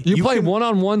Sorry. You play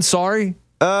one-on-one Sorry?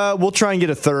 We'll try and get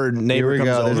a third neighbor. Here we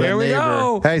go. Over. Here we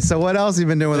go. Hey, so what else you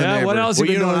been doing with a neighbor? What else you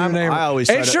been doing with your neighbor? I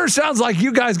always it sure sounds like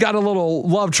you guys got a little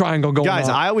love triangle going on. Guys,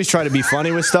 I always try to be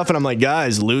funny with stuff, and I'm like,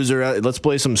 guys, loser, let's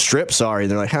play some strip Sorry.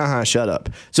 They're like, haha, shut up.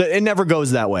 So it never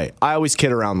goes that way. I always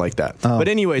kid around like that. But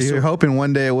anyway, you're hoping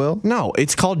one day it will? No,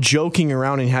 it's called joking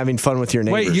around and having fun with your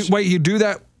neighbors. Wait, you do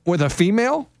that with a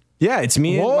female? Yeah, it's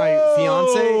me and my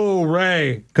fiance. Oh,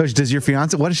 Ray. Coach, does your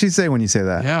fiance, what does she say when you say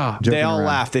that? Yeah. They all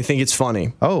laugh. They think it's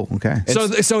funny. Oh, okay.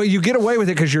 So you get away with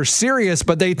it because you're serious,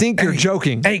 but they think you're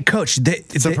joking. Hey, Coach.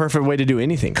 It's a perfect way to do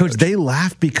anything. Coach, they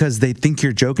laugh because they think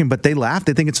you're joking, but they laugh.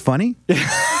 They think it's funny.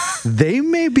 They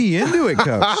may be into it,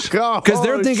 Coach. Because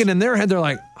they're thinking in their head, they're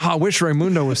like, I wish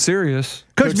Raymundo was serious.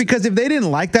 Coach, because if they didn't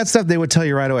like that stuff, they would tell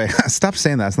you right away. Stop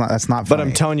saying that. That's not funny. But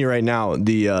I'm telling you right now,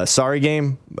 the Sorry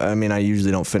game, I mean, I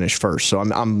usually don't finish first, so I'm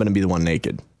going to be the one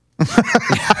naked. Boys,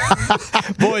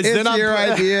 it's then your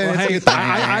idea. Well, hey,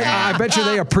 I bet you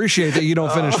they appreciate that you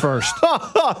don't finish first.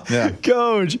 Yeah.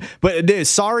 Coach. But it is.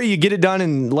 Sorry, you get it done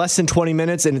in less than 20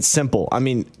 minutes, and it's simple. I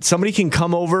mean, somebody can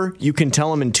come over, you can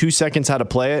tell them in 2 seconds how to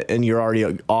play it, and you're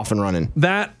already off and running.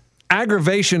 That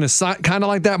aggravation is kind of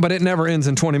like that, but it never ends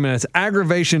in 20 minutes.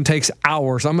 Aggravation takes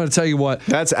hours. I'm going to tell you what.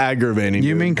 That's aggravating.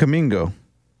 You mean Camingo?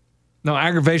 No,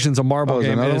 aggravation's a marble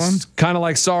game. It's kind of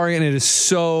like Sorry, and it is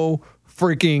so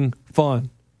freaking fun.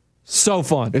 So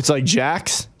fun. It's like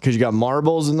jacks because you got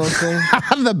marbles and those things.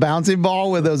 The bouncy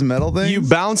ball with those metal things. You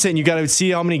bounce it and you got to see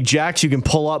how many jacks you can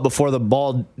pull up before the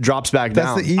ball drops back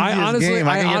down. That's the easiest game.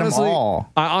 I can get them all.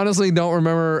 I honestly don't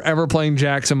remember ever playing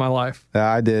jacks in my life.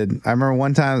 Yeah, I did. I remember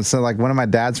one time, so like one of my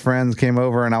dad's friends came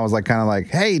over and I was like, kind of like,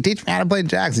 hey, teach me how to play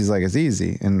jacks. He's like, it's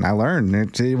easy. And I learned.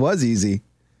 It was easy.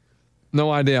 No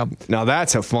idea. Now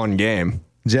that's a fun game.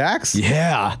 Jacks?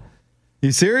 Yeah.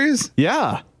 You serious?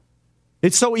 Yeah.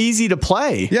 It's so easy to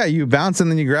play. Yeah, you bounce and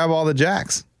then you grab all the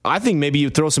jacks. I think maybe you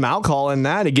throw some alcohol in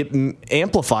that, it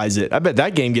amplifies it. I bet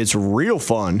that game gets real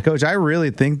fun. Coach, I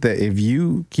really think that if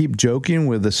you keep joking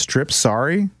with the strip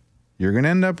sorry, you're going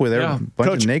to end up with a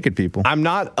bunch of naked people. I'm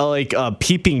not like a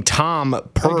peeping Tom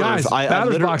perv. Hey guys,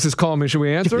 Batter's Box is calling me. Should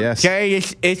we answer? Yes. Okay,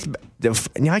 it's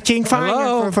I can't find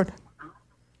Hello.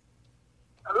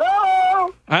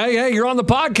 Hello. Hey, you're on the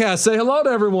podcast. Say hello to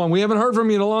everyone. We haven't heard from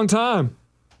you in a long time.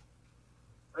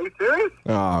 Are you serious?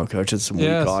 Oh, Coach, it's some weak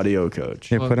audio, Coach.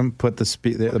 Here, put the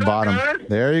speed there at the bottom.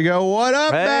 There you go. What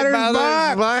up,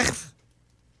 Batter's Box?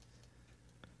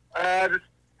 Just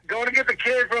going to get the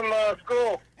kid from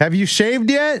school. Have you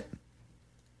shaved yet?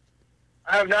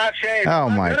 I have not shaved. Oh,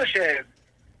 I'm my. gonna shave.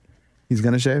 He's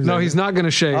going to shave? No, he's not going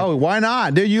to shave. Oh, why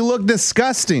not? Dude, you look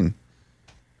disgusting.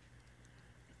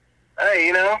 Hey,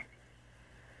 you know.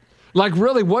 Like,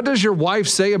 really, what does your wife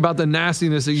say about the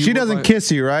nastiness that you She doesn't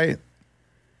kiss you, right?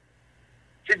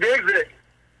 She digs it.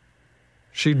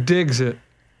 She digs it.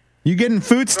 You getting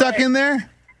food stuck in there?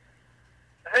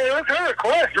 Hey, it was her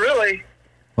request, really.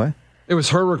 What? It was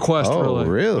her request, Oh,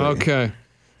 really? Okay.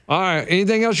 All right.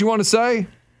 Anything else you want to say?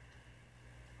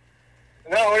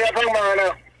 No, what are y'all talking about right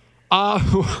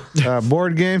now?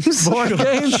 Board games. Board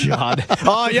games. God.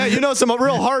 Oh yeah, you know some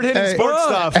real hard-hitting sports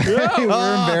stuff. Hey,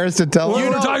 we're embarrassed to tell We you.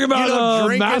 were talking about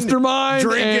Mastermind,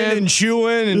 drinking and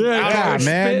chewing, and Yeah, man,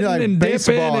 spitting like and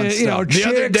baseball dipping and stuff. the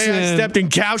other chicks day I and- stepped in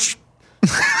couch.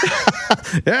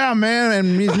 Yeah, man,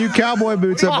 and these new cowboy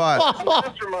boots I bought.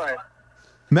 Mastermind.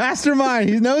 Mastermind,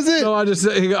 he knows it. No, I just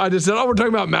said, oh, we're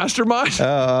talking about Mastermind. It's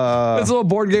a little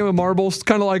board game of marbles,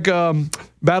 kind of like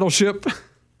Battleship.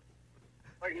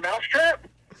 Like Mousetrap?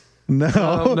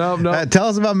 No. No. Tell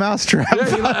us about Mousetrap.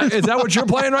 Yeah, is that what you're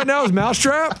playing right now? Is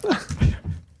Mousetrap?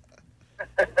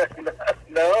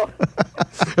 No.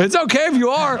 It's okay if you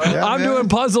are. Yeah, I'm man. doing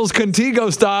puzzles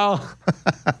Contigo style.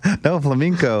 No,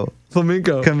 flamenco.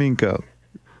 Caminco.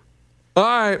 All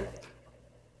right.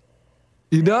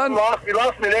 You done? You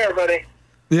lost me there, buddy.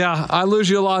 Yeah, I lose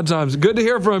you a lot of times. Good to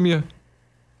hear from you.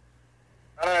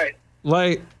 All right.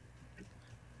 Late.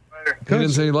 Later. He didn't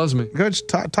say he loves me. Coach,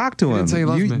 talk to him. didn't say he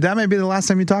loves me. That may be the last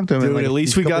time you talk to him. in, Dude, like, at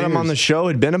least a we got couple him on the years. show.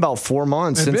 It'd been about 4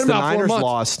 months since the Niners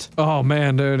lost. Oh,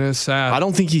 man, dude, it's sad. I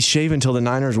don't think he's shaving until the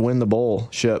Niners win the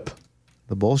bullship.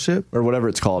 The bullship? Or whatever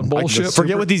it's called. Bullship? I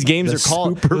forget what these games the are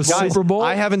called. Super Bowl? Guys, Super Bowl?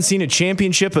 I haven't seen a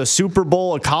championship, a Super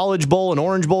Bowl, a College Bowl, an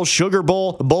Orange Bowl, Sugar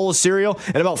Bowl, a bowl of cereal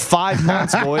in about 5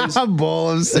 months, boys. A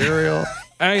bowl of cereal.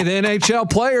 Hey, the NHL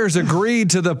players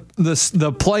agreed to the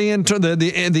play-in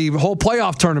the whole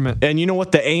playoff tournament. And you know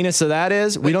what the anus of that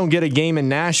is? We don't get a game in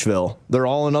Nashville. They're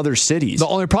all in other cities. The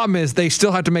only problem is they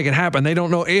still have to make it happen. They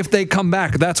don't know if they come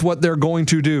back. That's what they're going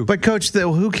to do. But Coach,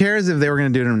 who cares if they were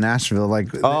going to do it in Nashville? Like,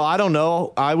 Oh, I don't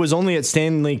know. I was only at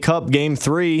Stanley Cup Game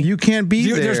 3. you can't be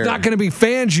there. There's not going to be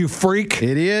fans, you freak.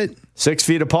 Idiot. 6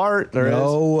 feet apart. There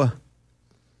No. is.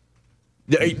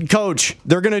 Coach,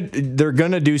 they're gonna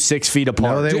do 6 feet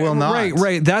apart. No, they will not.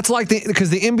 Right. That's like because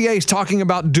the NBA is talking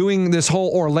about doing this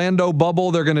whole Orlando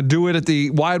bubble. They're going to do it at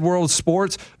the Wide World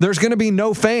Sports. There's going to be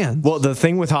no fans. Well, the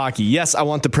thing with hockey, yes, I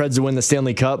want the Preds to win the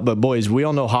Stanley Cup, but boys, we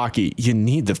all know hockey. You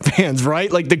need the fans, right?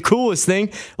 Like the coolest thing,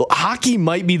 hockey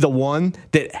might be the one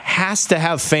that has to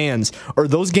have fans, or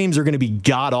those games are going to be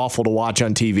god awful to watch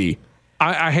on TV.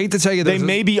 I hate to tell you, They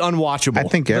may be unwatchable. I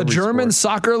think the every German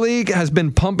sport. soccer league has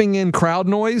been pumping in crowd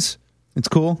noise. It's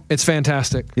cool. It's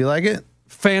fantastic. You like it?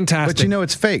 Fantastic. But you know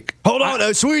it's fake. Hold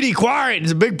on, sweetie, quiet.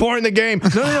 It's a big point in the game.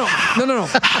 No.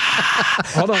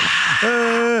 Hold on.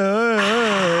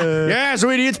 Yeah,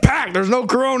 sweetie, it's packed. There's no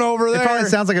Corona over It there. probably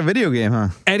sounds like a video game, huh?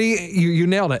 Eddie, you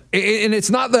nailed it. And it's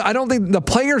not I don't think the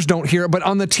players don't hear it, but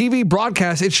on the TV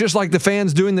broadcast, it's just like the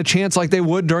fans doing the chants like they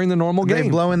would during the normal game. They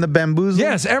blow in the bamboozle?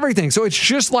 Yes, everything. So it's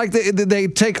just like they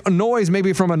take a noise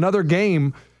maybe from another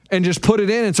game and just put it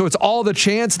in, and so it's all the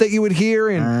chants that you would hear,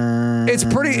 and it's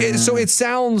pretty. So it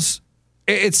sounds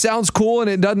cool, and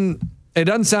it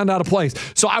doesn't sound out of place.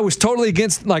 So I was totally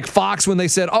against like Fox when they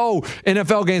said, "Oh,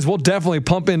 NFL games will definitely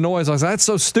pump in noise." I was like, "That's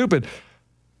so stupid."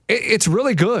 It's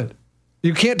really good.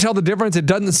 You can't tell the difference. It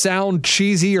doesn't sound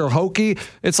cheesy or hokey.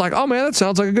 It's like, oh man, that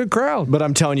sounds like a good crowd. But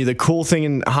I'm telling you, the cool thing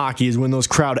in hockey is when those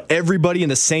everybody in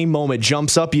the same moment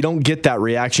jumps up. You don't get that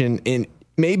reaction in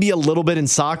maybe a little bit in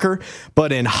soccer,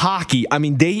 but in hockey, I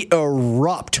mean, they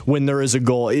erupt when there is a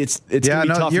goal. It's gonna be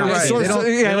tough. You're right.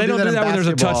 They don't do that when there's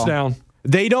a touchdown.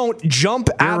 They don't jump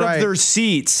out of their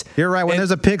seats. You're right. When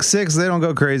there's a pick six, they don't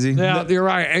go crazy. Yeah, you're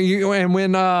right. And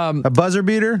when a buzzer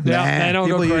beater, they don't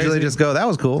people go crazy. usually just go, that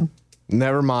was cool.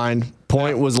 Never mind.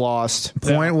 Point was lost.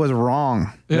 Point was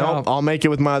wrong. Nope. I'll make it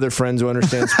with my other friends who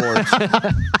understand sports.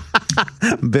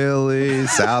 Billy,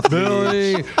 South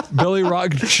Billy,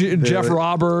 Jeff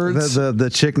Roberts, the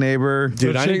chick neighbor.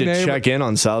 Dude, I need to check in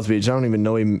on South Beach. I don't even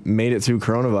know he made it through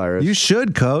coronavirus. You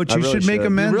should, Coach. You should make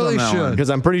amends. You really on that should, because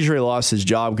I'm pretty sure he lost his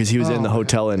job because he was in the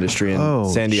hotel industry in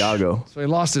San Diego. So he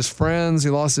lost his friends. He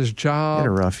lost his job. He had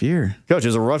a rough year. Coach, it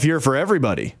was a rough year for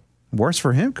everybody. Worse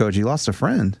for him, Coach. He lost a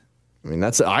friend. I mean,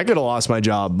 I could have lost my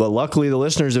job, but luckily the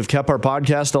listeners have kept our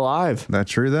podcast alive.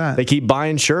 That's true. They keep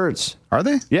buying shirts. Are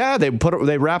they? Yeah, they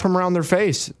wrap them around their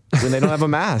face when they don't have a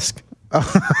mask.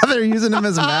 They're using them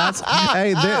as a mask.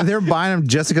 Hey, they're buying them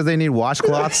just because they need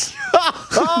washcloths.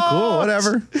 Cool,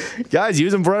 whatever. Guys,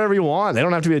 use them for whatever you want. They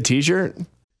don't have to be a T-shirt.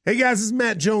 Hey guys, this is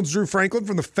Matt Jones, Drew Franklin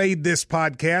from the Fade This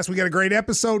podcast. We got a great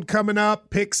episode coming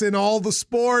up. Picks in all the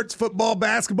sports, football,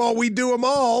 basketball, we do them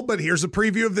all. But here's a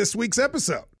preview of this week's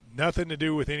episode. Nothing to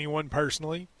do with anyone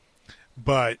personally,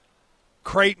 but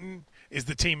Creighton is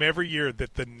the team every year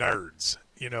that the nerds,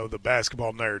 the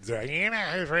basketball nerds, they're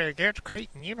like, who's really good at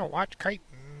Creighton? Watch Creighton.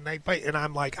 They play. And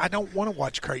I'm like, I don't want to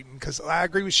watch Creighton because I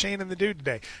agree with Shannon the dude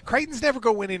today. Creighton's never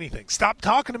going to win anything. Stop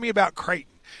talking to me about Creighton.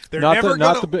 They're not never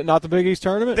not the Big East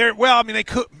tournament. They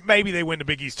could maybe they win the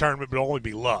Big East tournament, but it'll only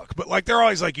be luck. But they're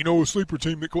always like, a sleeper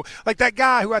team that cool. Like that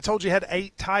guy who I told you had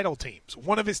 8 title teams.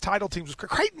 One of his title teams was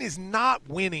Creighton is not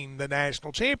winning the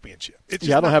national championship. It's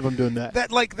I don't have them doing that.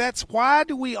 That's why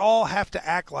do we all have to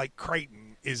act like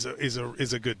Creighton is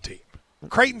a good team?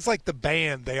 Creighton's like the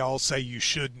band they all say you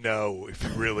should know if you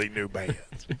really knew bands.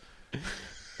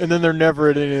 And then they're never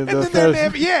at any of those.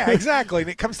 Yeah, exactly.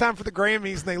 And it comes time for the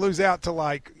Grammys, and they lose out to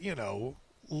Lil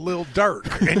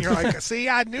Durk, and you're like, "See,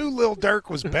 I knew Lil Durk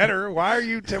was better. Why are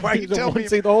you telling me?"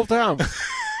 The whole time.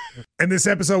 And this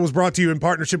episode was brought to you in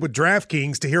partnership with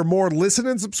DraftKings. To hear more, listen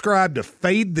and subscribe to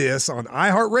Fade This on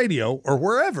iHeartRadio or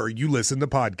wherever you listen to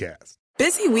podcasts.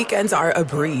 Busy weekends are a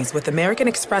breeze with American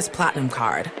Express Platinum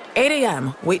Card. 8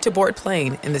 a.m., wait to board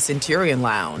plane in the Centurion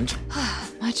Lounge.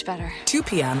 Much better. 2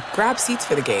 p.m., grab seats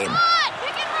for the game.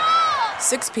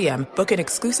 6 p.m., book an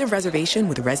exclusive reservation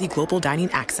with Resi Global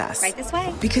Dining Access. Right this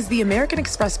way. Because the American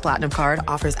Express Platinum Card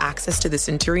offers access to the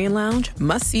Centurion Lounge,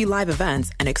 must-see live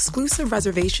events, and exclusive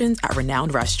reservations at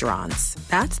renowned restaurants.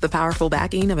 That's the powerful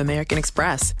backing of American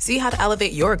Express. See how to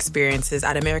elevate your experiences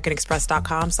at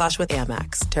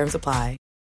americanexpress.com/withAmex. Terms apply.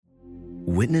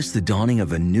 Witness the dawning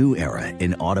of a new era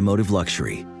in automotive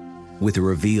luxury with a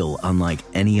reveal unlike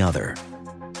any other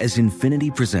as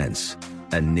Infiniti presents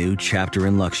a new chapter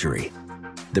in luxury,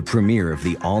 the premiere of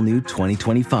the all-new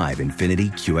 2025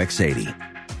 Infiniti QX80.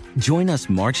 Join us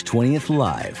March 20th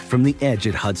live from the Edge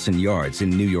at Hudson Yards in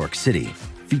New York City,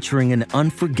 featuring an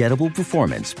unforgettable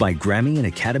performance by Grammy and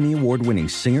Academy Award-winning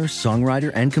singer,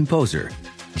 songwriter, and composer,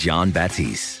 Jon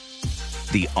Batiste.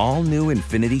 The all-new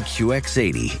Infiniti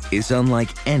QX80 is unlike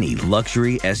any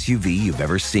luxury SUV you've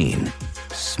ever seen.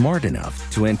 Smart enough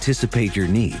to anticipate your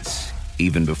needs,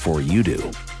 even before you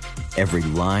do. Every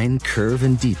line, curve,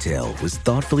 and detail was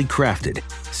thoughtfully crafted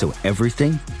so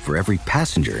everything for every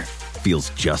passenger feels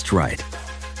just right.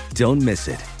 Don't miss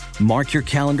it. Mark your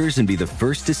calendars and be the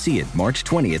first to see it March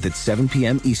 20th at 7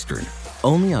 p.m. Eastern,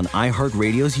 only on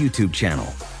iHeartRadio's YouTube channel.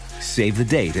 Save the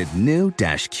date at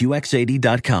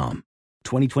new-QX80.com.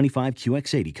 2025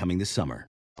 QX80 coming this summer.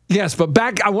 Yes, but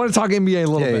back, I want to talk NBA a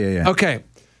little bit. Yeah. Okay,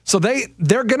 so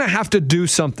they're going to have to do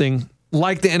something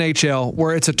like the NHL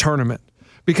where it's a tournament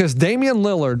because Damian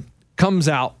Lillard comes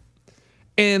out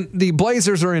and the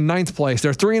Blazers are in 9th place.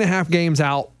 They're 3.5 games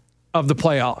out of the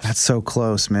playoffs. That's so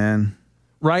close, man.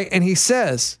 Right? And he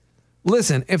says,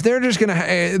 listen, if they're just going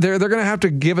to, they're going to have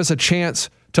to give us a chance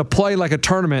to play like a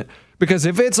tournament. Because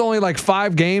if it's only like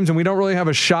 5 games and we don't really have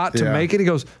a shot to make it, he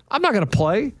goes, I'm not going to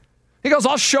play. He goes,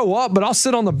 I'll show up, but I'll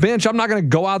sit on the bench. I'm not going to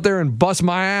go out there and bust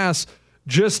my ass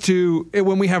just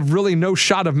when we have really no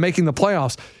shot of making the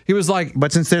playoffs. He was like,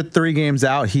 but since they're 3 games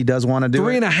out, he does want to do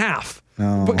 3.5.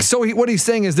 Oh. But so what he's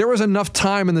saying is there was enough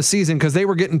time in the season because they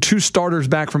were getting 2 starters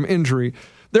back from injury.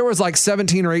 There was like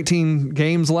 17 or 18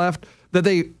 games left that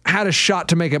they had a shot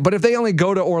to make it. But if they only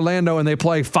go to Orlando and they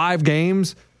play 5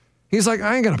 games, He's like,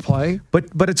 I ain't going to play.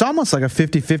 But it's almost like a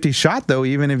 50-50 shot, though,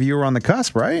 even if you were on the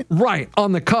cusp, right? Right,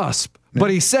 on the cusp. But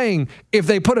he's saying if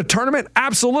they put a tournament,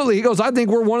 absolutely. He goes, I think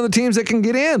we're one of the teams that can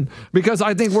get in because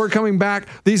I think we're coming back.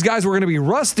 These guys were going to be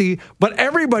rusty, but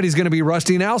everybody's going to be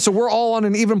rusty now, so we're all on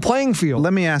an even playing field.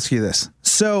 Let me ask you this.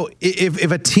 So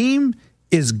if a team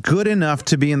is good enough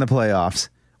to be in the playoffs,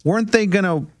 wouldn't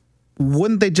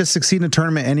they just succeed in a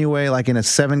tournament anyway, like in a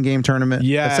 7-game tournament?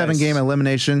 Yes. A 7-game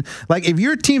elimination? Like, if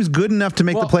your team's good enough to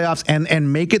make the playoffs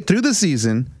and make it through the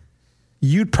season,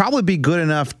 you'd probably be good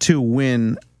enough to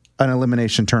win an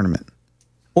elimination tournament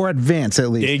or advance at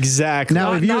least. Exactly.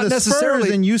 Now, if you're the Spurs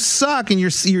and you suck and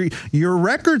your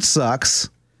record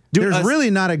sucks, there's really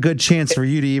not a good chance for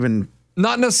you to even.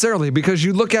 Not necessarily, because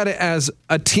you look at it as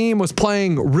a team was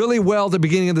playing really well at the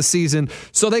beginning of the season,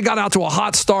 so they got out to a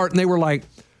hot start and they were like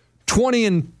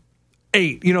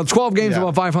 20-8, 12 games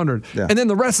above 500. Yeah. And then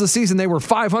the rest of the season they were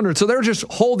 500, so they're just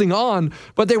holding on,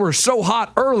 but they were so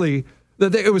hot early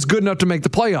that it was good enough to make the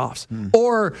playoffs.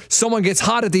 Or someone gets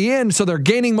hot at the end, so they're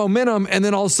gaining momentum, and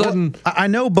then all of a sudden... Well, I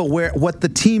know, but what the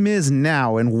team is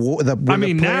now and the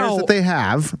players now, that they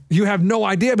have... You have no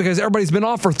idea because everybody's been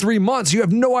off for 3 months. You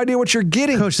have no idea what you're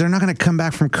getting. Coach, they're not going to come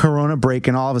back from Corona break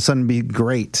and all of a sudden be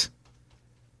great.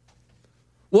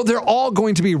 Well, they're all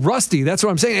going to be rusty. That's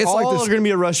what I'm saying. It's all like this. are going to be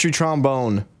a rusty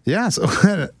trombone. Yeah, so,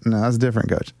 no, that's different,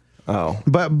 Coach. Oh.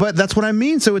 But that's what I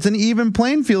mean. So it's an even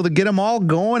playing field to get them all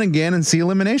going again and see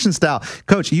elimination style.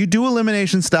 Coach, you do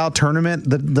elimination style tournament,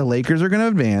 the Lakers are going to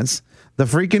advance. The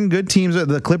freaking good teams,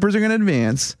 the Clippers are going to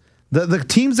advance. The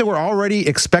teams that were already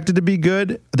expected to be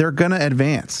good, they're going to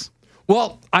advance.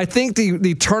 Well, I think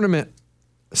the tournament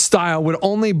style would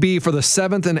only be for the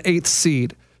 7th and 8th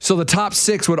seed. So the top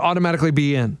 6 would automatically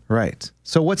be in. Right.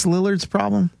 So what's Lillard's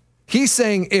problem? He's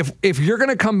saying if you're going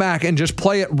to come back and just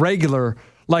play it regular,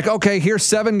 like, okay, here's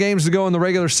 7 games to go in the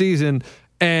regular season,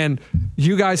 and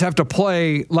you guys have to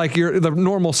play like the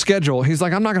normal schedule. He's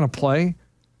like, I'm not going to play.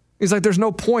 He's like, there's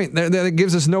no point. That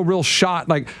gives us no real shot.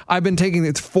 Like, I've been taking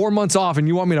it's 4 months off, and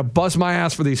you want me to bust my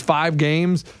ass for these 5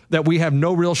 games that we have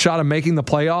no real shot of making the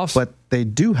playoffs? But they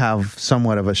do have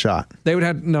somewhat of a shot. They would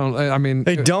have no. I mean,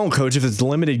 they don't, Coach. If it's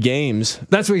limited games,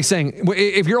 that's what he's saying.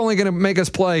 If you're only going to make us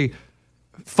play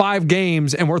 5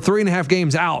 games and we're 3.5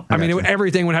 games out, I mean,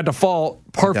 everything would have to fall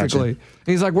perfectly.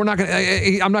 He's like, I'm not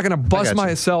going to bust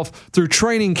myself through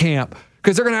training camp.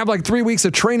 Because they're going to have like 3 weeks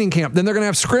of training camp. Then they're going to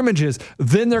have scrimmages.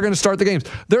 Then they're going to start the games.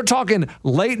 They're talking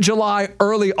late July,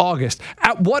 early August.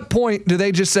 At what point do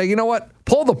they just say, you know what?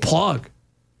 Pull the plug.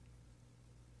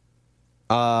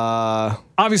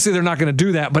 Obviously, they're not going to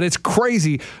do that. But it's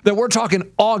crazy that we're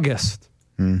talking August.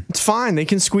 It's fine. They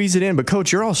can squeeze it in. But,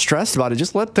 Coach, you're all stressed about it.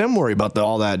 Just let them worry about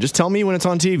all that. Just tell me when it's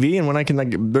on TV and when I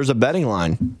can. There's a betting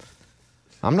line.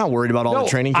 I'm not worried about all the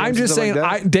training camps. I'm just saying,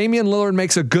 Damian Lillard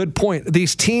makes a good point.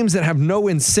 These teams that have no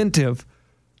incentive,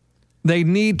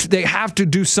 they have to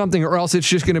do something, or else it's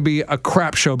just going to be a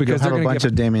crap show because they're going to have a bunch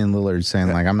of Damian Lillard saying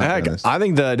like, "I'm not doing this." I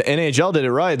think the NHL did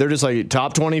it right. They're just like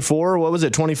top 24. What was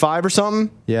it, 25 or something?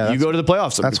 Yeah, you go to the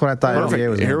playoffs. That's what I thought. Perfect. NBA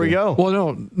was Here we go. Well,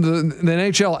 no, the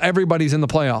NHL, everybody's in the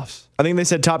playoffs. I think they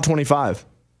said top 25.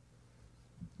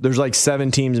 There's like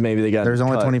 7 teams maybe they got. There's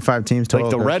only 25 teams total.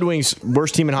 Like the Red Wings,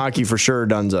 worst team in hockey for sure,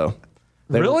 Dunzo.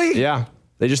 Really? Yeah.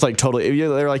 They just like totally.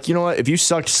 They're like, you know what? If you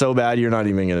sucked so bad, you're not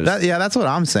even gonna. That's what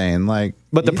I'm saying. Like,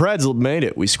 but the Preds made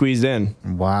it. We squeezed in.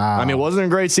 Wow. I mean, it wasn't a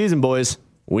great season, boys.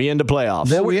 We into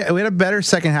playoffs. We had a better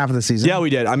second half of the season. Yeah,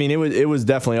 we did. I mean, it was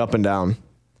definitely up and down.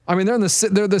 I mean, they're the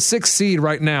 6th seed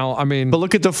right now. I mean, but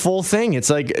look at the full thing.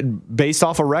 It's like based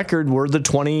off a record, we're the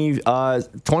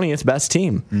 20th best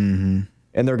team.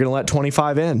 And they're going to let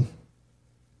 25 in.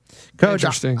 Coach,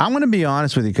 I'm going to be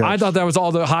honest with you, Coach. I thought that was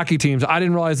all the hockey teams. I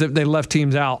didn't realize that they left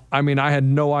teams out. I mean, I had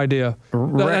no idea.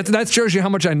 That shows you how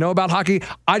much I know about hockey.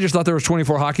 I just thought there was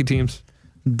 24 hockey teams.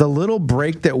 The little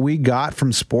break that we got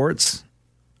from sports,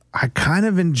 I kind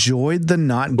of enjoyed the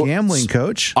not gambling,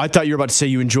 Coach. I thought you were about to say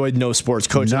you enjoyed no sports,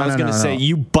 Coach. I was going to say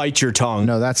you bite your tongue.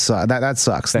 No, that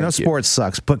sucks. No sports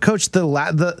sucks. But, Coach, the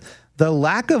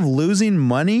lack of losing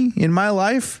money in my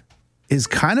life is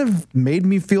kind of made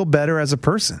me feel better as a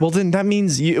person. Well, then that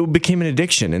means it became an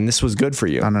addiction, and this was good for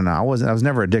you. No. I was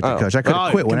never addicted, Coach. I could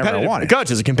have quit whenever I wanted. Coach,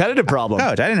 it's a competitive problem.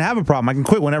 Coach, I didn't have a problem. I can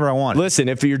quit whenever I want. Listen,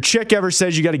 if your chick ever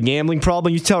says you got a gambling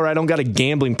problem, you tell her I don't got a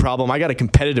gambling problem. I got a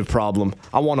competitive problem.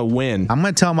 I want to win. I'm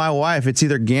going to tell my wife it's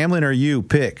either gambling or you.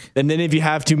 Pick. And then if you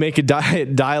have to make a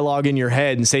dialogue in your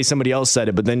head and say somebody else said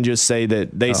it, but then just say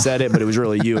that they said it, but it was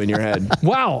really you in your head.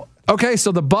 Wow. Okay,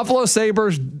 so the Buffalo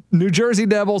Sabres New Jersey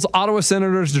Devils, Ottawa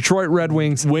Senators, Detroit Red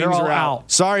Wings. Wings they're all are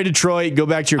out. Sorry, Detroit. Go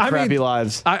back to your crappy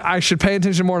lives. I should pay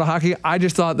attention more to hockey. I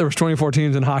just thought there was 24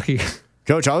 teams in hockey.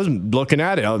 Coach, I was looking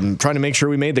at it. I'm trying to make sure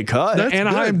we made the cut. The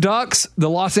Anaheim Ducks, the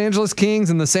Los Angeles Kings,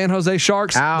 and the San Jose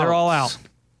Sharks, they're all out.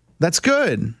 That's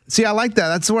good. See, I like that.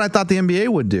 That's what I thought the NBA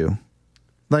would do.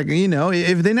 Like,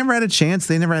 if they never had a chance,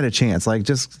 they never had a chance. Like,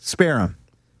 just spare them.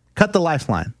 Cut the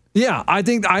lifeline. Yeah, I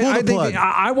think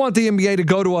I want the NBA to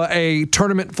go to a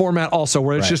tournament format also,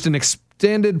 where it's just an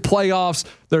extended playoffs.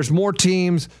 There's more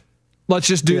teams. Let's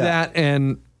just do that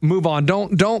and move on.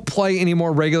 Don't play any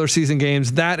more regular season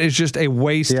games. That is just a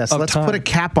waste of let's time. put a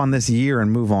cap on this year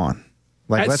and move on.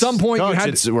 Like, at some point,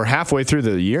 Coach, we're halfway through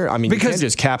the year. I mean, you can't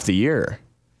just cap the year.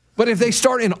 But if they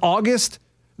start in August,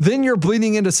 then you're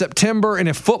bleeding into September, and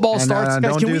if football starts,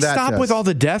 guys, can we stop with all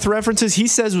the death references? He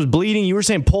says it was bleeding. You were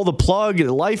saying pull the plug,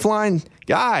 the lifeline.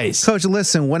 Guys. Coach,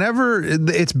 listen, whenever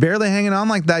it's barely hanging on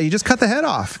like that, you just cut the head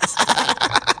off.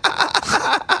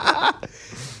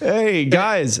 Hey,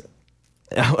 guys.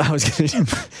 I was going to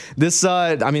this.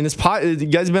 This pot. You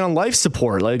guys have been on life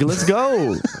support. Like, let's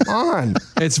go. Come on.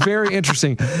 It's very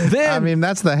interesting. Then,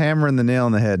 that's the hammer and the nail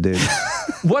in the head, dude.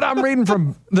 What I'm reading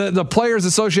from the Players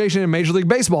Association in Major League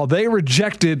Baseball, they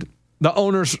rejected the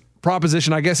owner's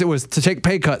proposition. I guess it was to take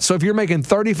pay cuts. So if you're making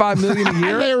 $35 million a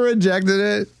year, they rejected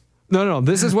it. No.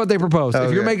 This is what they proposed. Okay.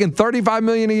 If you're making $35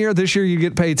 million a year this year, you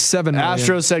get paid $7 million.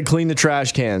 Astros said clean the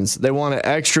trash cans. They want it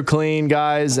extra clean,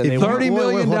 guys. And they $30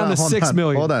 million down to $6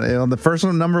 million. Hold on. The first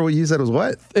number what you said was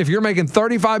what? If you're making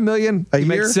 $35 million, a you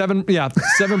year? make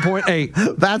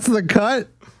 7.8. That's the cut.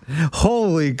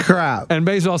 Holy crap! And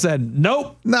baseball said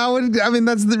nope. No,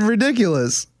 that's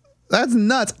ridiculous. That's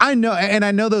nuts. I know, and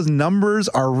I know those numbers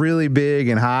are really big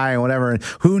and high and whatever. And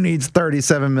who needs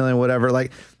 37 million? Whatever,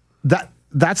 like that.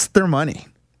 That's their money.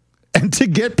 And to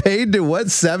get paid to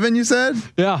what, 7, you said?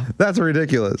 Yeah. That's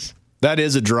ridiculous. That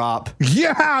is a drop.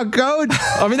 Yeah, Coach.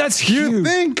 That's huge. You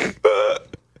think?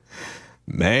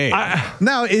 Man.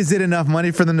 Now, is it enough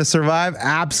money for them to survive?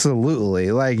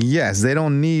 Absolutely. Like, yes, they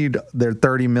don't need their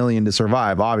 $30 million to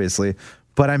survive, obviously.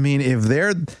 But I mean, if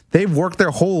they've worked their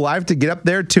whole life to get up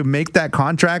there to make that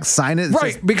contract, sign it.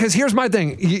 Right, because here's my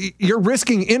thing. You're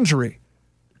risking injury,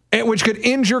 which could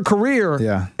end your career.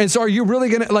 Yeah. And so are you really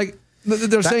going to, like,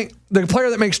 they're saying the player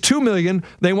that makes $2 million,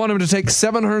 they want him to take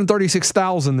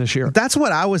 $736,000 this year. That's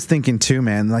what I was thinking too,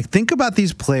 man. Like, think about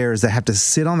these players that have to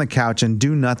sit on the couch and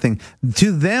do nothing.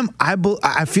 To them, I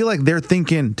feel like they're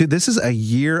thinking, dude, this is a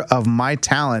year of my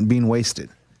talent being wasted.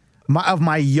 Of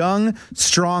my young,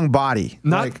 strong body.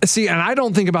 And I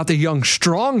don't think about the young,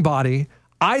 strong body.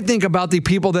 I think about the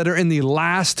people that are in the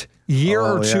last year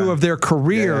or two of their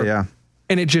career,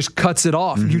 and it just cuts it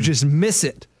off. Mm-hmm. You just miss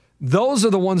it. Those are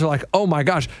the ones that are like, oh my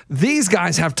gosh, these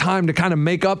guys have time to kind of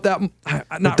make up that.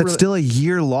 But that's still a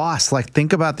year lost. Like,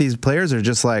 think about these players that are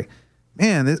just like,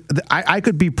 man, I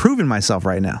could be proving myself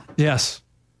right now. Yes.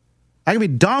 I could be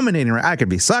dominating. I could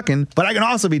be sucking, but I can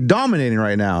also be dominating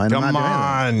right now. And Come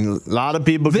on. A lot of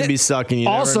people can be sucking. You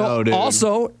never know, dude.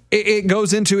 Also, it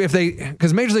goes into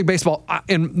because Major League Baseball,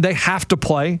 and they have to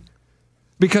play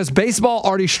because baseball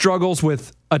already struggles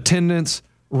with attendance,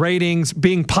 ratings,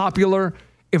 being popular.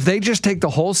 If they just take the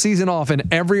whole season off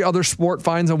and every other sport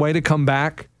finds a way to come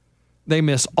back, they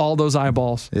miss all those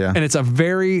eyeballs. Yeah. And it's a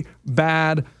very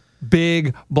bad,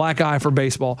 big black eye for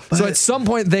baseball. So at some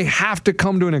point, they have to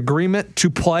come to an agreement to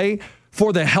play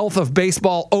for the health of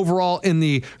baseball overall in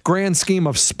the grand scheme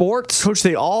of sports. Coach,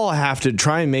 they all have to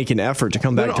try and make an effort to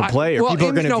come back to play, or people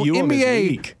are going to view them as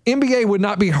weak. NBA would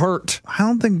not be hurt. I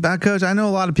don't think that, Coach. I know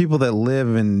a lot of people that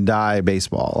live and die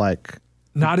baseball. Like,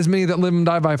 not as many that live and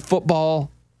die by football.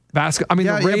 Basketball. I mean,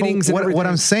 the ratings. And what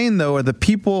I'm saying though are the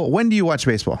people. When do you watch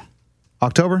baseball?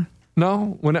 October?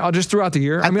 No, just throughout the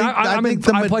year.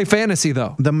 I play fantasy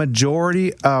though. The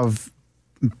majority of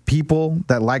people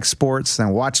that like sports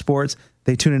and watch sports,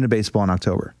 they tune into baseball in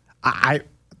October. I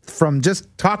from just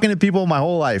talking to people my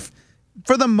whole life,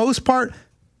 for the most part,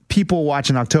 people watch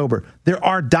in October. There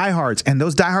are diehards, and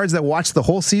those diehards that watch the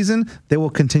whole season, they will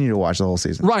continue to watch the whole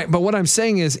season. Right, but what I'm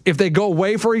saying is if they go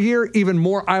away for a year, even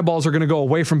more eyeballs are going to go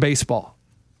away from baseball.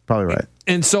 Probably right.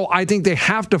 And so I think they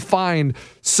have to find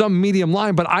some medium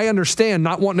line, but I understand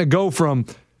not wanting to go from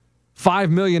 $5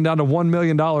 million down to $1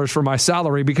 million for my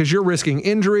salary because you're risking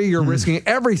injury, you're risking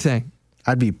everything.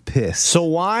 I'd be pissed. So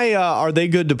why are they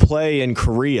good to play in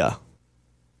Korea?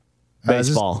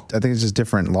 Baseball. I think it's just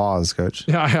different laws, Coach.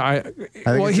 Yeah,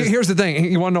 here's the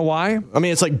thing. You want to know why? I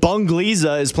mean, it's like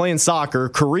Bungliza is playing soccer,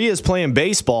 Korea is playing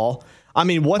baseball. I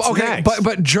mean, what's next?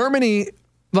 But Germany,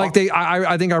 I think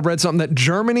I read something that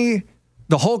Germany,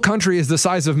 the whole country is the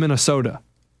size of Minnesota.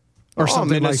 or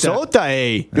something Minnesota, like that.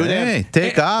 hey. Hey,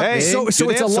 take off. Hey, So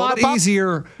it's a lot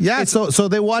easier. Yeah, so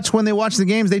they watch when they watch the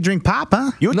games, they drink pop,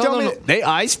 huh? You tell me they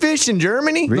ice fish in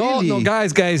Germany? Really? No,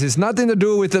 guys, it's nothing to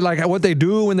do with like what they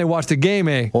do when they watch the game,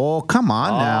 eh? Oh, come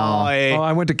on now. Hey. Oh,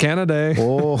 I went to Canada.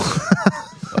 Oh.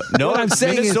 No, what I'm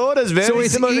saying Minnesota's is, very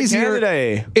it's similar easier, to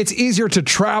Canada. It's easier to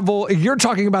travel. You're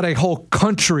talking about a whole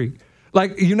country.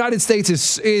 Like United States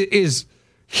is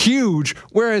huge,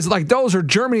 whereas like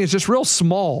Germany is just real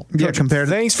small. Yeah, compared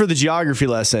to Thanks for the geography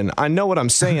lesson. I know what I'm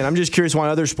saying. I'm just curious why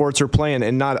other sports are playing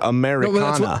and not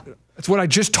Americana. No, that's what I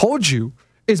just told you.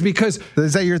 Is because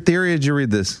is that your theory? Or did you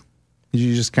read this? Did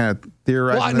you just kind of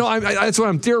theorize? Well, no, that's what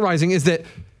I'm theorizing. Is that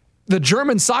the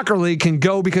German soccer league can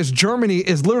go because Germany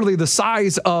is literally the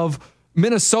size of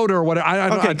Minnesota or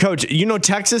whatever. Okay, Coach, you know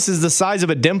Texas is the size of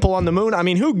a dimple on the moon? I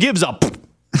mean, who gives up?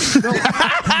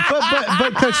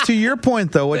 but Coach, to your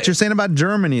point, though, what you're saying about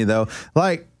Germany, though,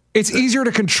 like, it's easier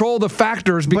to control the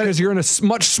factors because you're in a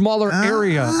much smaller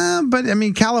area. But, I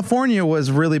mean, California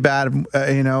was really bad,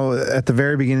 at the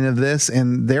very beginning of this,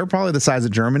 and they're probably the size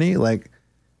of Germany,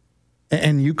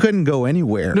 and you couldn't go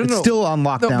anywhere. It's still on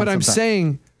lockdown. No, but I'm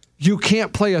saying you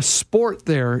can't play a sport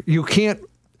there. You can't,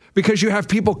 because you have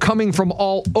people coming from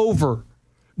all over.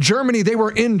 Germany, they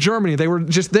were in Germany. They were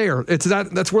just there.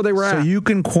 That's where they were at. So you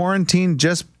can quarantine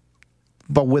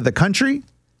but with the country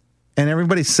and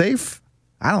everybody's safe?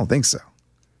 I don't think so.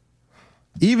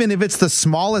 Even if it's the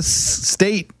smallest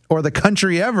state or the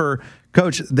country ever,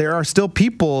 Coach, there are still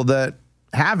people that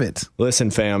have it. Listen,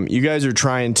 fam, you guys are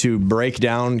trying to break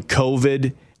down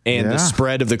COVID and the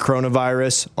spread of the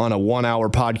coronavirus on a 1-hour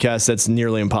podcast. That's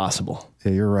nearly impossible.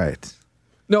 Yeah, you're right.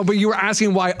 No, but you were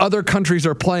asking why other countries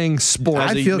are playing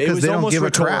sports. I feel because they don't give a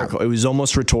crap. It was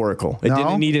almost rhetorical. It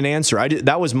didn't need an answer.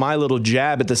 That was my little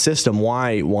jab at the system.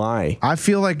 Why? I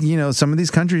feel like, some of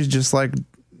these countries just like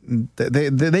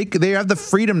they have the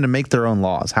freedom to make their own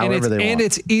laws, however they want. And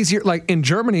it's easier. Like in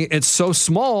Germany, it's so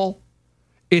small,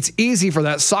 it's easy for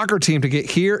that soccer team to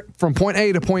get here from point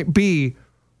A to point B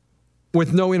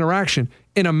with no interaction.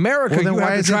 In America, you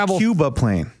have to travel. Cuba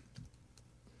playing?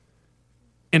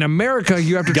 In America,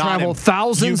 you have to travel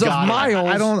thousands of miles.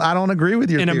 I don't agree with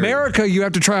your In theory. America, you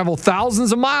have to travel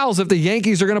thousands of miles. If the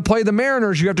Yankees are going to play the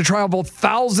Mariners, you have to travel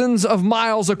thousands of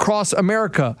miles across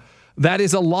America. That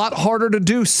is a lot harder to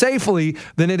do safely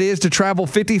than it is to travel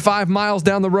 55 miles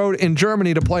down the road in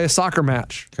Germany to play a soccer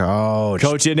match.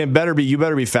 Coach, and you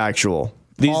better be factual.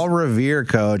 Paul Revere,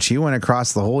 Coach, he went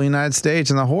across the whole United States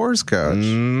in the horse, Coach.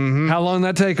 Mm-hmm. How long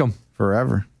did that take him?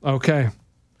 Forever. Okay.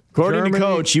 According to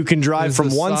Coach, you can drive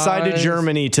from one side of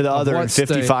Germany to the other in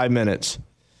 55 minutes.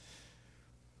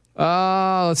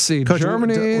 Let's see. Coach,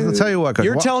 Germany. I'll tell you what, Coach.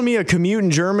 You're telling me a commute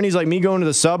in Germany is like me going to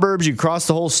the suburbs? You cross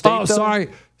the whole state? Oh, sorry.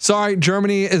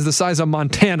 Germany is the size of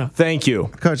Montana. Thank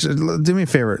you. Coach, do me a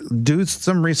favor. Do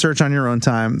some research on your own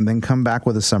time, and then come back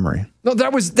with a summary. No,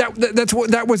 that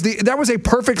was a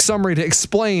perfect summary to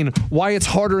explain why it's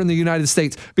harder in the United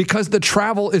States, because the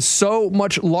travel is so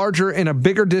much larger in a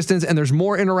bigger distance and there's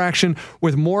more interaction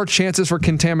with more chances for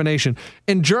contamination.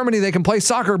 In Germany, they can play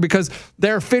soccer because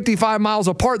they're 55 miles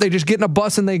apart. They just get in a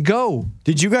bus and they go.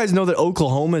 Did you guys know that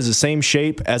Oklahoma is the same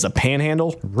shape as a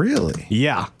panhandle? Really?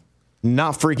 Yeah.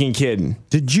 Not freaking kidding.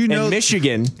 Did you know? And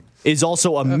Michigan is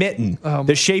also a mitten,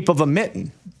 the shape of a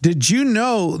mitten. Did you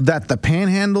know that the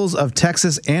panhandles of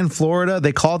Texas and Florida,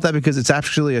 they call it that because it's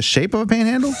actually a shape of a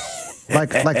panhandle?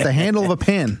 like the handle of a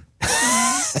pen.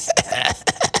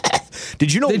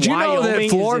 Did you know that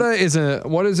Florida is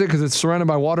what is it? Because it's surrounded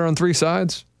by water on three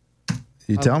sides?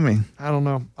 You tell me. I don't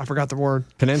know. I forgot the word.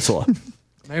 Peninsula.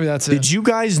 Maybe that's it. Did you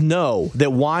guys know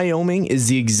that Wyoming is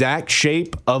the exact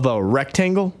shape of a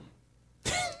rectangle?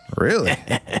 Really?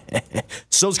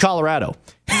 So's Colorado.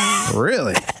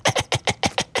 Really?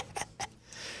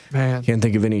 Man. Can't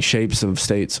think of any shapes of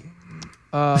states.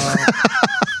 Yeah,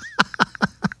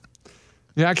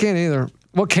 I can't either.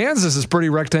 Well, Kansas is pretty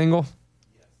rectangle.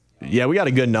 Yeah, we got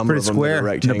a good number Pretty of them that are square.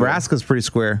 rectangle. Nebraska's pretty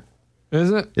square.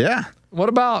 Is it? Yeah. What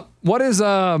is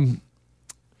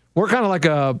we're kind of like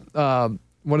a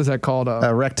what is that called?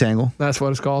 A rectangle. That's what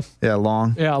it's called. Yeah,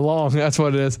 long. Yeah, long. That's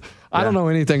what it is. I don't know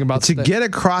anything about to get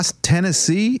across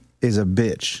Tennessee is a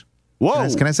bitch.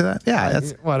 Whoa. Can I say that? Yeah,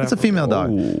 that's Whatever. a female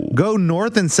dog. Go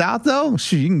north and south though.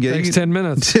 Shoot, you can get Takes 10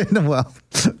 minutes. Well,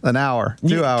 an hour,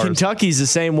 2 hours. Kentucky's the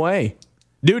same way,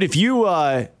 dude. If you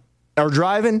are are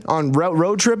driving on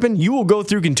road tripping, you will go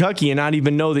through Kentucky and not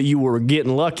even know that you were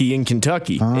getting lucky in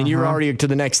Kentucky. And you're already to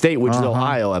the next state, which is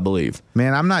Ohio, I believe.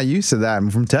 Man, I'm not used to that. I'm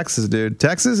from Texas, dude.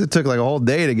 Texas, it took like a whole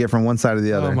day to get from one side to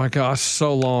the other. Oh, my gosh,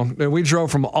 so long. We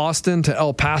drove from Austin to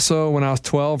El Paso when I was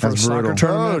 12 for a soccer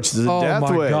tournament. Coach, the death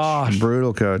my wish. Gosh.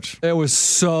 Brutal, Coach. It was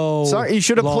so Sorry, you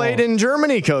should have long. played in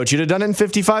Germany, Coach. You'd have done it in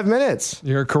 55 minutes.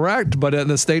 You're correct, but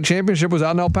the state championship was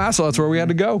out in El Paso. That's where we had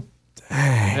to go.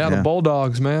 Yeah, the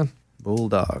Bulldogs, man.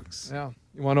 Bulldogs. Yeah.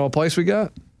 You want to know what place we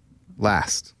got?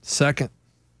 Last. Second.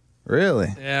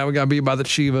 Really? Yeah, we got beat by the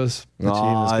Chivas.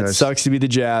 It sucks to be the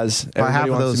Jazz. Everybody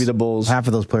wants to be the Bulls. Half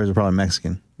of those players are probably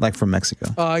Mexican, like from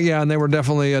Mexico. Yeah, and they were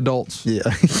definitely adults. Yeah.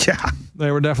 Yeah.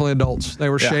 They were definitely adults. They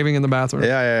were shaving in the bathroom.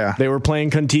 Yeah. They were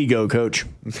playing Contigo, Coach.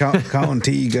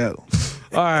 Contigo.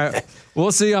 All right.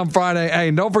 We'll see you on Friday.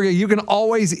 Hey, don't forget, you can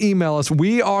always email us.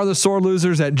 We are the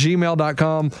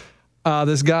sorelosers@gmail.com.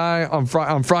 This guy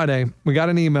on Friday, we got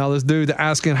an email. This dude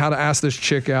asking how to ask this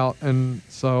chick out, and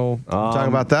so talk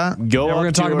about that. We're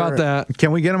going to talk about that.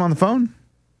 Can we get him on the phone?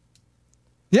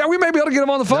 Yeah, we may be able to get him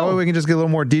on the phone. That way we can just get a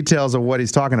little more details of what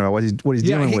he's talking about, what he's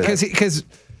dealing with. Because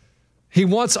he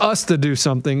wants us to do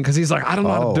something because he's like, I don't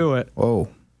know how to do it. Whoa.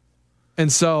 And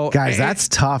so, guys, that's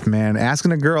tough, man.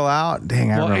 Asking a girl out,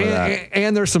 dang, I remember that.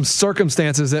 And there's some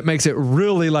circumstances that makes it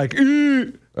really like,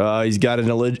 he's got an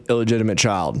illegitimate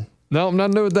child. No,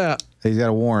 nothing to do with that. He's got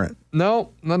a warrant. No,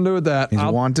 nothing to do with that. He's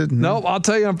wanted? No, I'll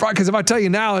tell you on Friday, because if I tell you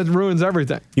now, it ruins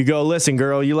everything. You go, listen,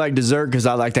 girl, you like dessert because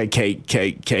I like that cake.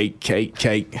 It's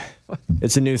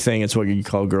a new thing. It's what you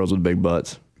call girls with big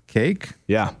butts. Cake?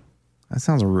 Yeah. That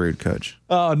sounds rude, Coach.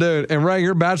 Oh, dude. And Ray,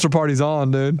 your bachelor party's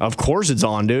on, dude. Of course it's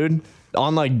on, dude.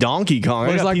 On like Donkey Kong.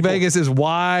 Looks like Vegas is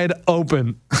wide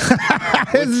open.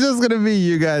 It's just going to be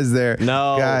you guys there.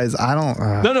 No. Guys, I don't.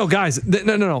 No, guys.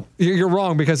 No. You're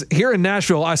wrong, because here in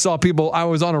Nashville, I saw people. I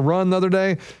was on a run the other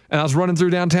day, and I was running through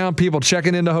downtown, people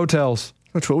checking into hotels.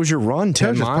 What was your run?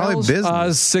 10 miles? Probably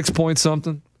business. 6 point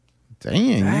something. Dang,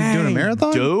 you doing a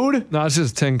marathon? Dude? No, it's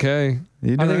just 10K.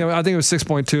 I think it was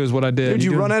 6.2 is what I did. Did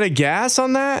you run out of gas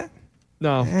on that?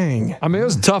 No. Dang. I mean, it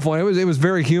was a tough one. It was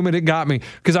very humid. It got me.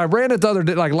 Because I ran it the other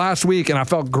day, like last week, and I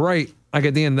felt great. Like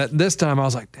at the end, this time I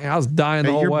was like, dang, I was dying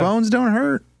the whole your way. Your bones don't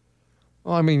hurt?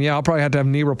 Well, I mean, yeah, I'll probably have to have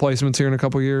knee replacements here in a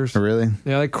couple of years. Really?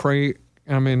 Yeah, they crack.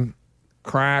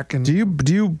 And do you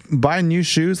buy new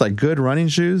shoes, like good running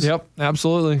shoes? Yep,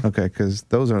 absolutely. Okay, because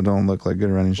those don't look like good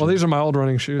running shoes. Well, these are my old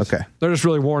running shoes. Okay. They're just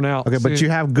really worn out. Okay, but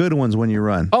you have good ones when you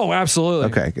run. Oh, absolutely.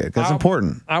 Okay, good. That's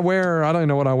important. I don't even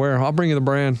know what I wear. I'll bring you the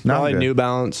brand. Probably New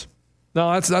Balance.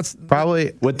 No, that's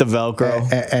probably with the Velcro.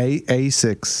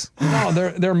 A6. No,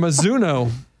 they're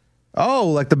Mizuno. Oh,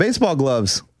 like the baseball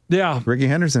gloves. Yeah. Ricky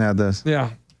Henderson had those.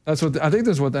 Yeah. I think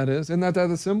that's what that is. Isn't that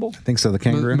the symbol? I think so, the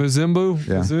kangaroo. Mizuno.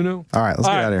 Yeah. Mizuno. All right, let's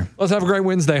get out of here. Let's have a great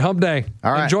Wednesday. Hump day.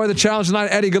 All right. Enjoy the challenge tonight.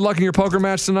 Eddie, good luck in your poker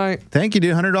match tonight. Thank you,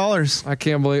 dude. $100. I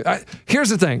can't believe here's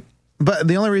the thing. But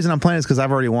the only reason I'm playing is because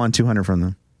I've already won $200 from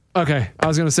them. Okay. I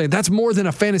was going to say, that's more than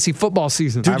a fantasy football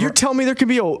season. Dude, you're telling me there could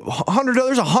be a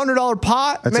 $100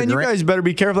 pot? That's Man, you guys better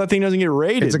be careful that thing doesn't get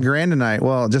raided. It's $1,000 tonight.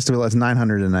 Well, just to it's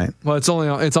 $900 tonight. Well,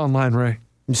 it's online, Ray.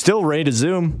 You still raid a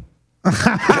Zoom.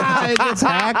 It gets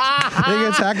hacked. It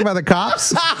gets hacked by the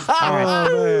cops.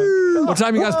 Man. What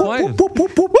time you guys playing?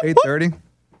 8:30.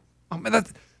 Oh, man,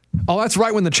 that's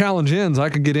right when the challenge ends. I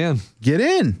could get in. Get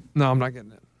in. No, I'm not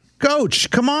getting in. Coach,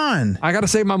 come on. I got to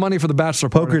save my money for the bachelor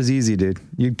party. Poker's easy, dude.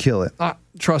 You'd kill it.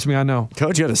 Trust me, I know.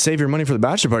 Coach, you got to save your money for the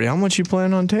bachelor party. How much you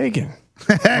plan on taking?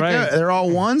 Right. They're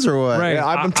all ones or what? Right. Yeah,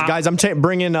 I'm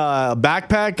bringing a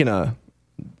backpack and a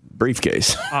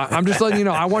briefcase. I'm just letting you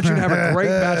know, I want you to have a great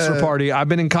bachelor party. I've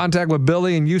been in contact with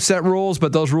Billy, and you set rules,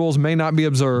 but those rules may not be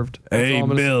observed. Hey,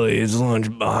 Billy, it's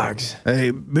Lunchbox.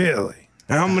 Hey, Billy.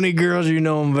 How many girls you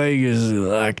know in Vegas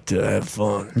like to have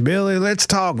fun? Billy, let's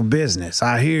talk business.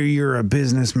 I hear you're a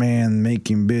businessman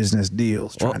making business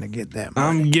deals, trying to get that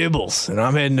money. I'm Gibbles, and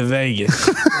I'm heading to Vegas.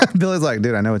 Billy's like,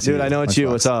 dude, I know it's you. Dude, I know it's you.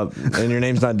 What's up? And your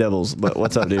name's not Dibbles, but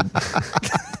what's up, dude?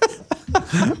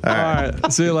 All right.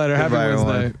 See you later. Happy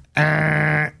Wednesday.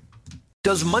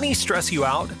 Does money stress you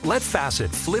out? Let Facet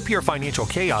flip your financial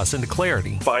chaos into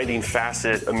clarity. Finding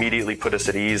Facet immediately put us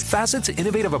at ease. Facet's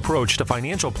innovative approach to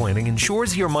financial planning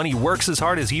ensures your money works as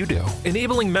hard as you do,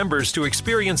 enabling members to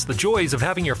experience the joys of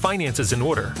having your finances in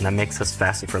order. And that makes us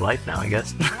Facet for life now, I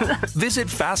guess. Visit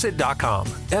Facet.com,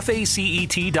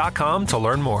 FACET.com to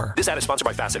learn more. This ad is sponsored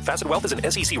by Facet. Facet Wealth is an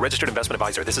SEC registered investment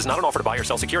advisor. This is not an offer to buy or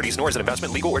sell securities, nor is it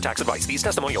investment, legal, or tax advice. These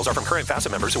testimonials are from current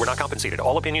Facet members who are not compensated.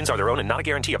 All opinions are their own and not a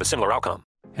guarantee of a similar outcome.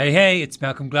 Hey, it's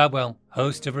Malcolm Gladwell,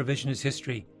 host of Revisionist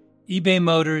History. eBay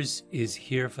Motors is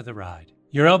here for the ride.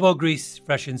 Your elbow grease,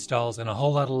 fresh installs, and a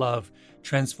whole lot of love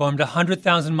transformed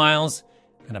 100,000 miles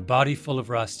and a body full of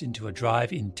rust into a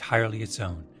drive entirely its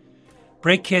own.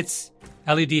 Brake kits,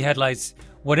 LED headlights,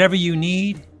 whatever you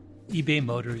need, eBay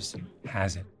Motors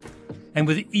has it. And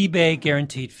with eBay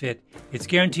Guaranteed Fit, it's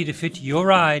guaranteed to fit your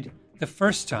ride the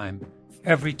first time,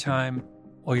 every time,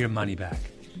 or your money back.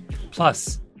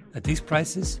 Plus, at these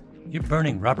prices, you're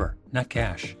burning rubber, not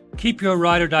cash. Keep your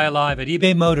ride or die alive at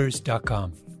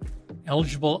ebaymotors.com.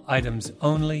 Eligible items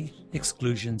only.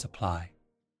 Exclusions apply.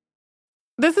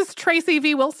 This is Tracy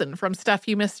V. Wilson from Stuff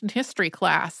You Missed in History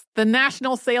class. The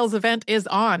national sales event is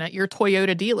on at your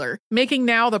Toyota dealer, making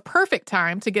now the perfect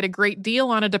time to get a great deal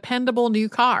on a dependable new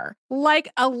car. Like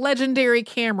a legendary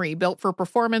Camry built for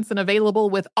performance and available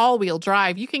with all-wheel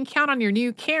drive, you can count on your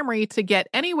new Camry to get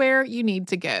anywhere you need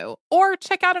to go. Or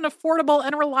check out an affordable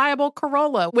and reliable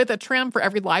Corolla with a trim for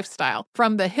every lifestyle.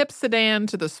 From the hip sedan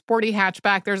to the sporty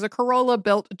hatchback, there's a Corolla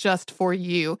built just for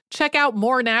you. Check out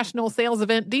more national sales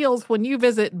event deals when you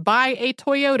visit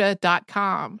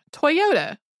buyatoyota.com.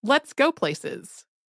 Toyota, let's go places.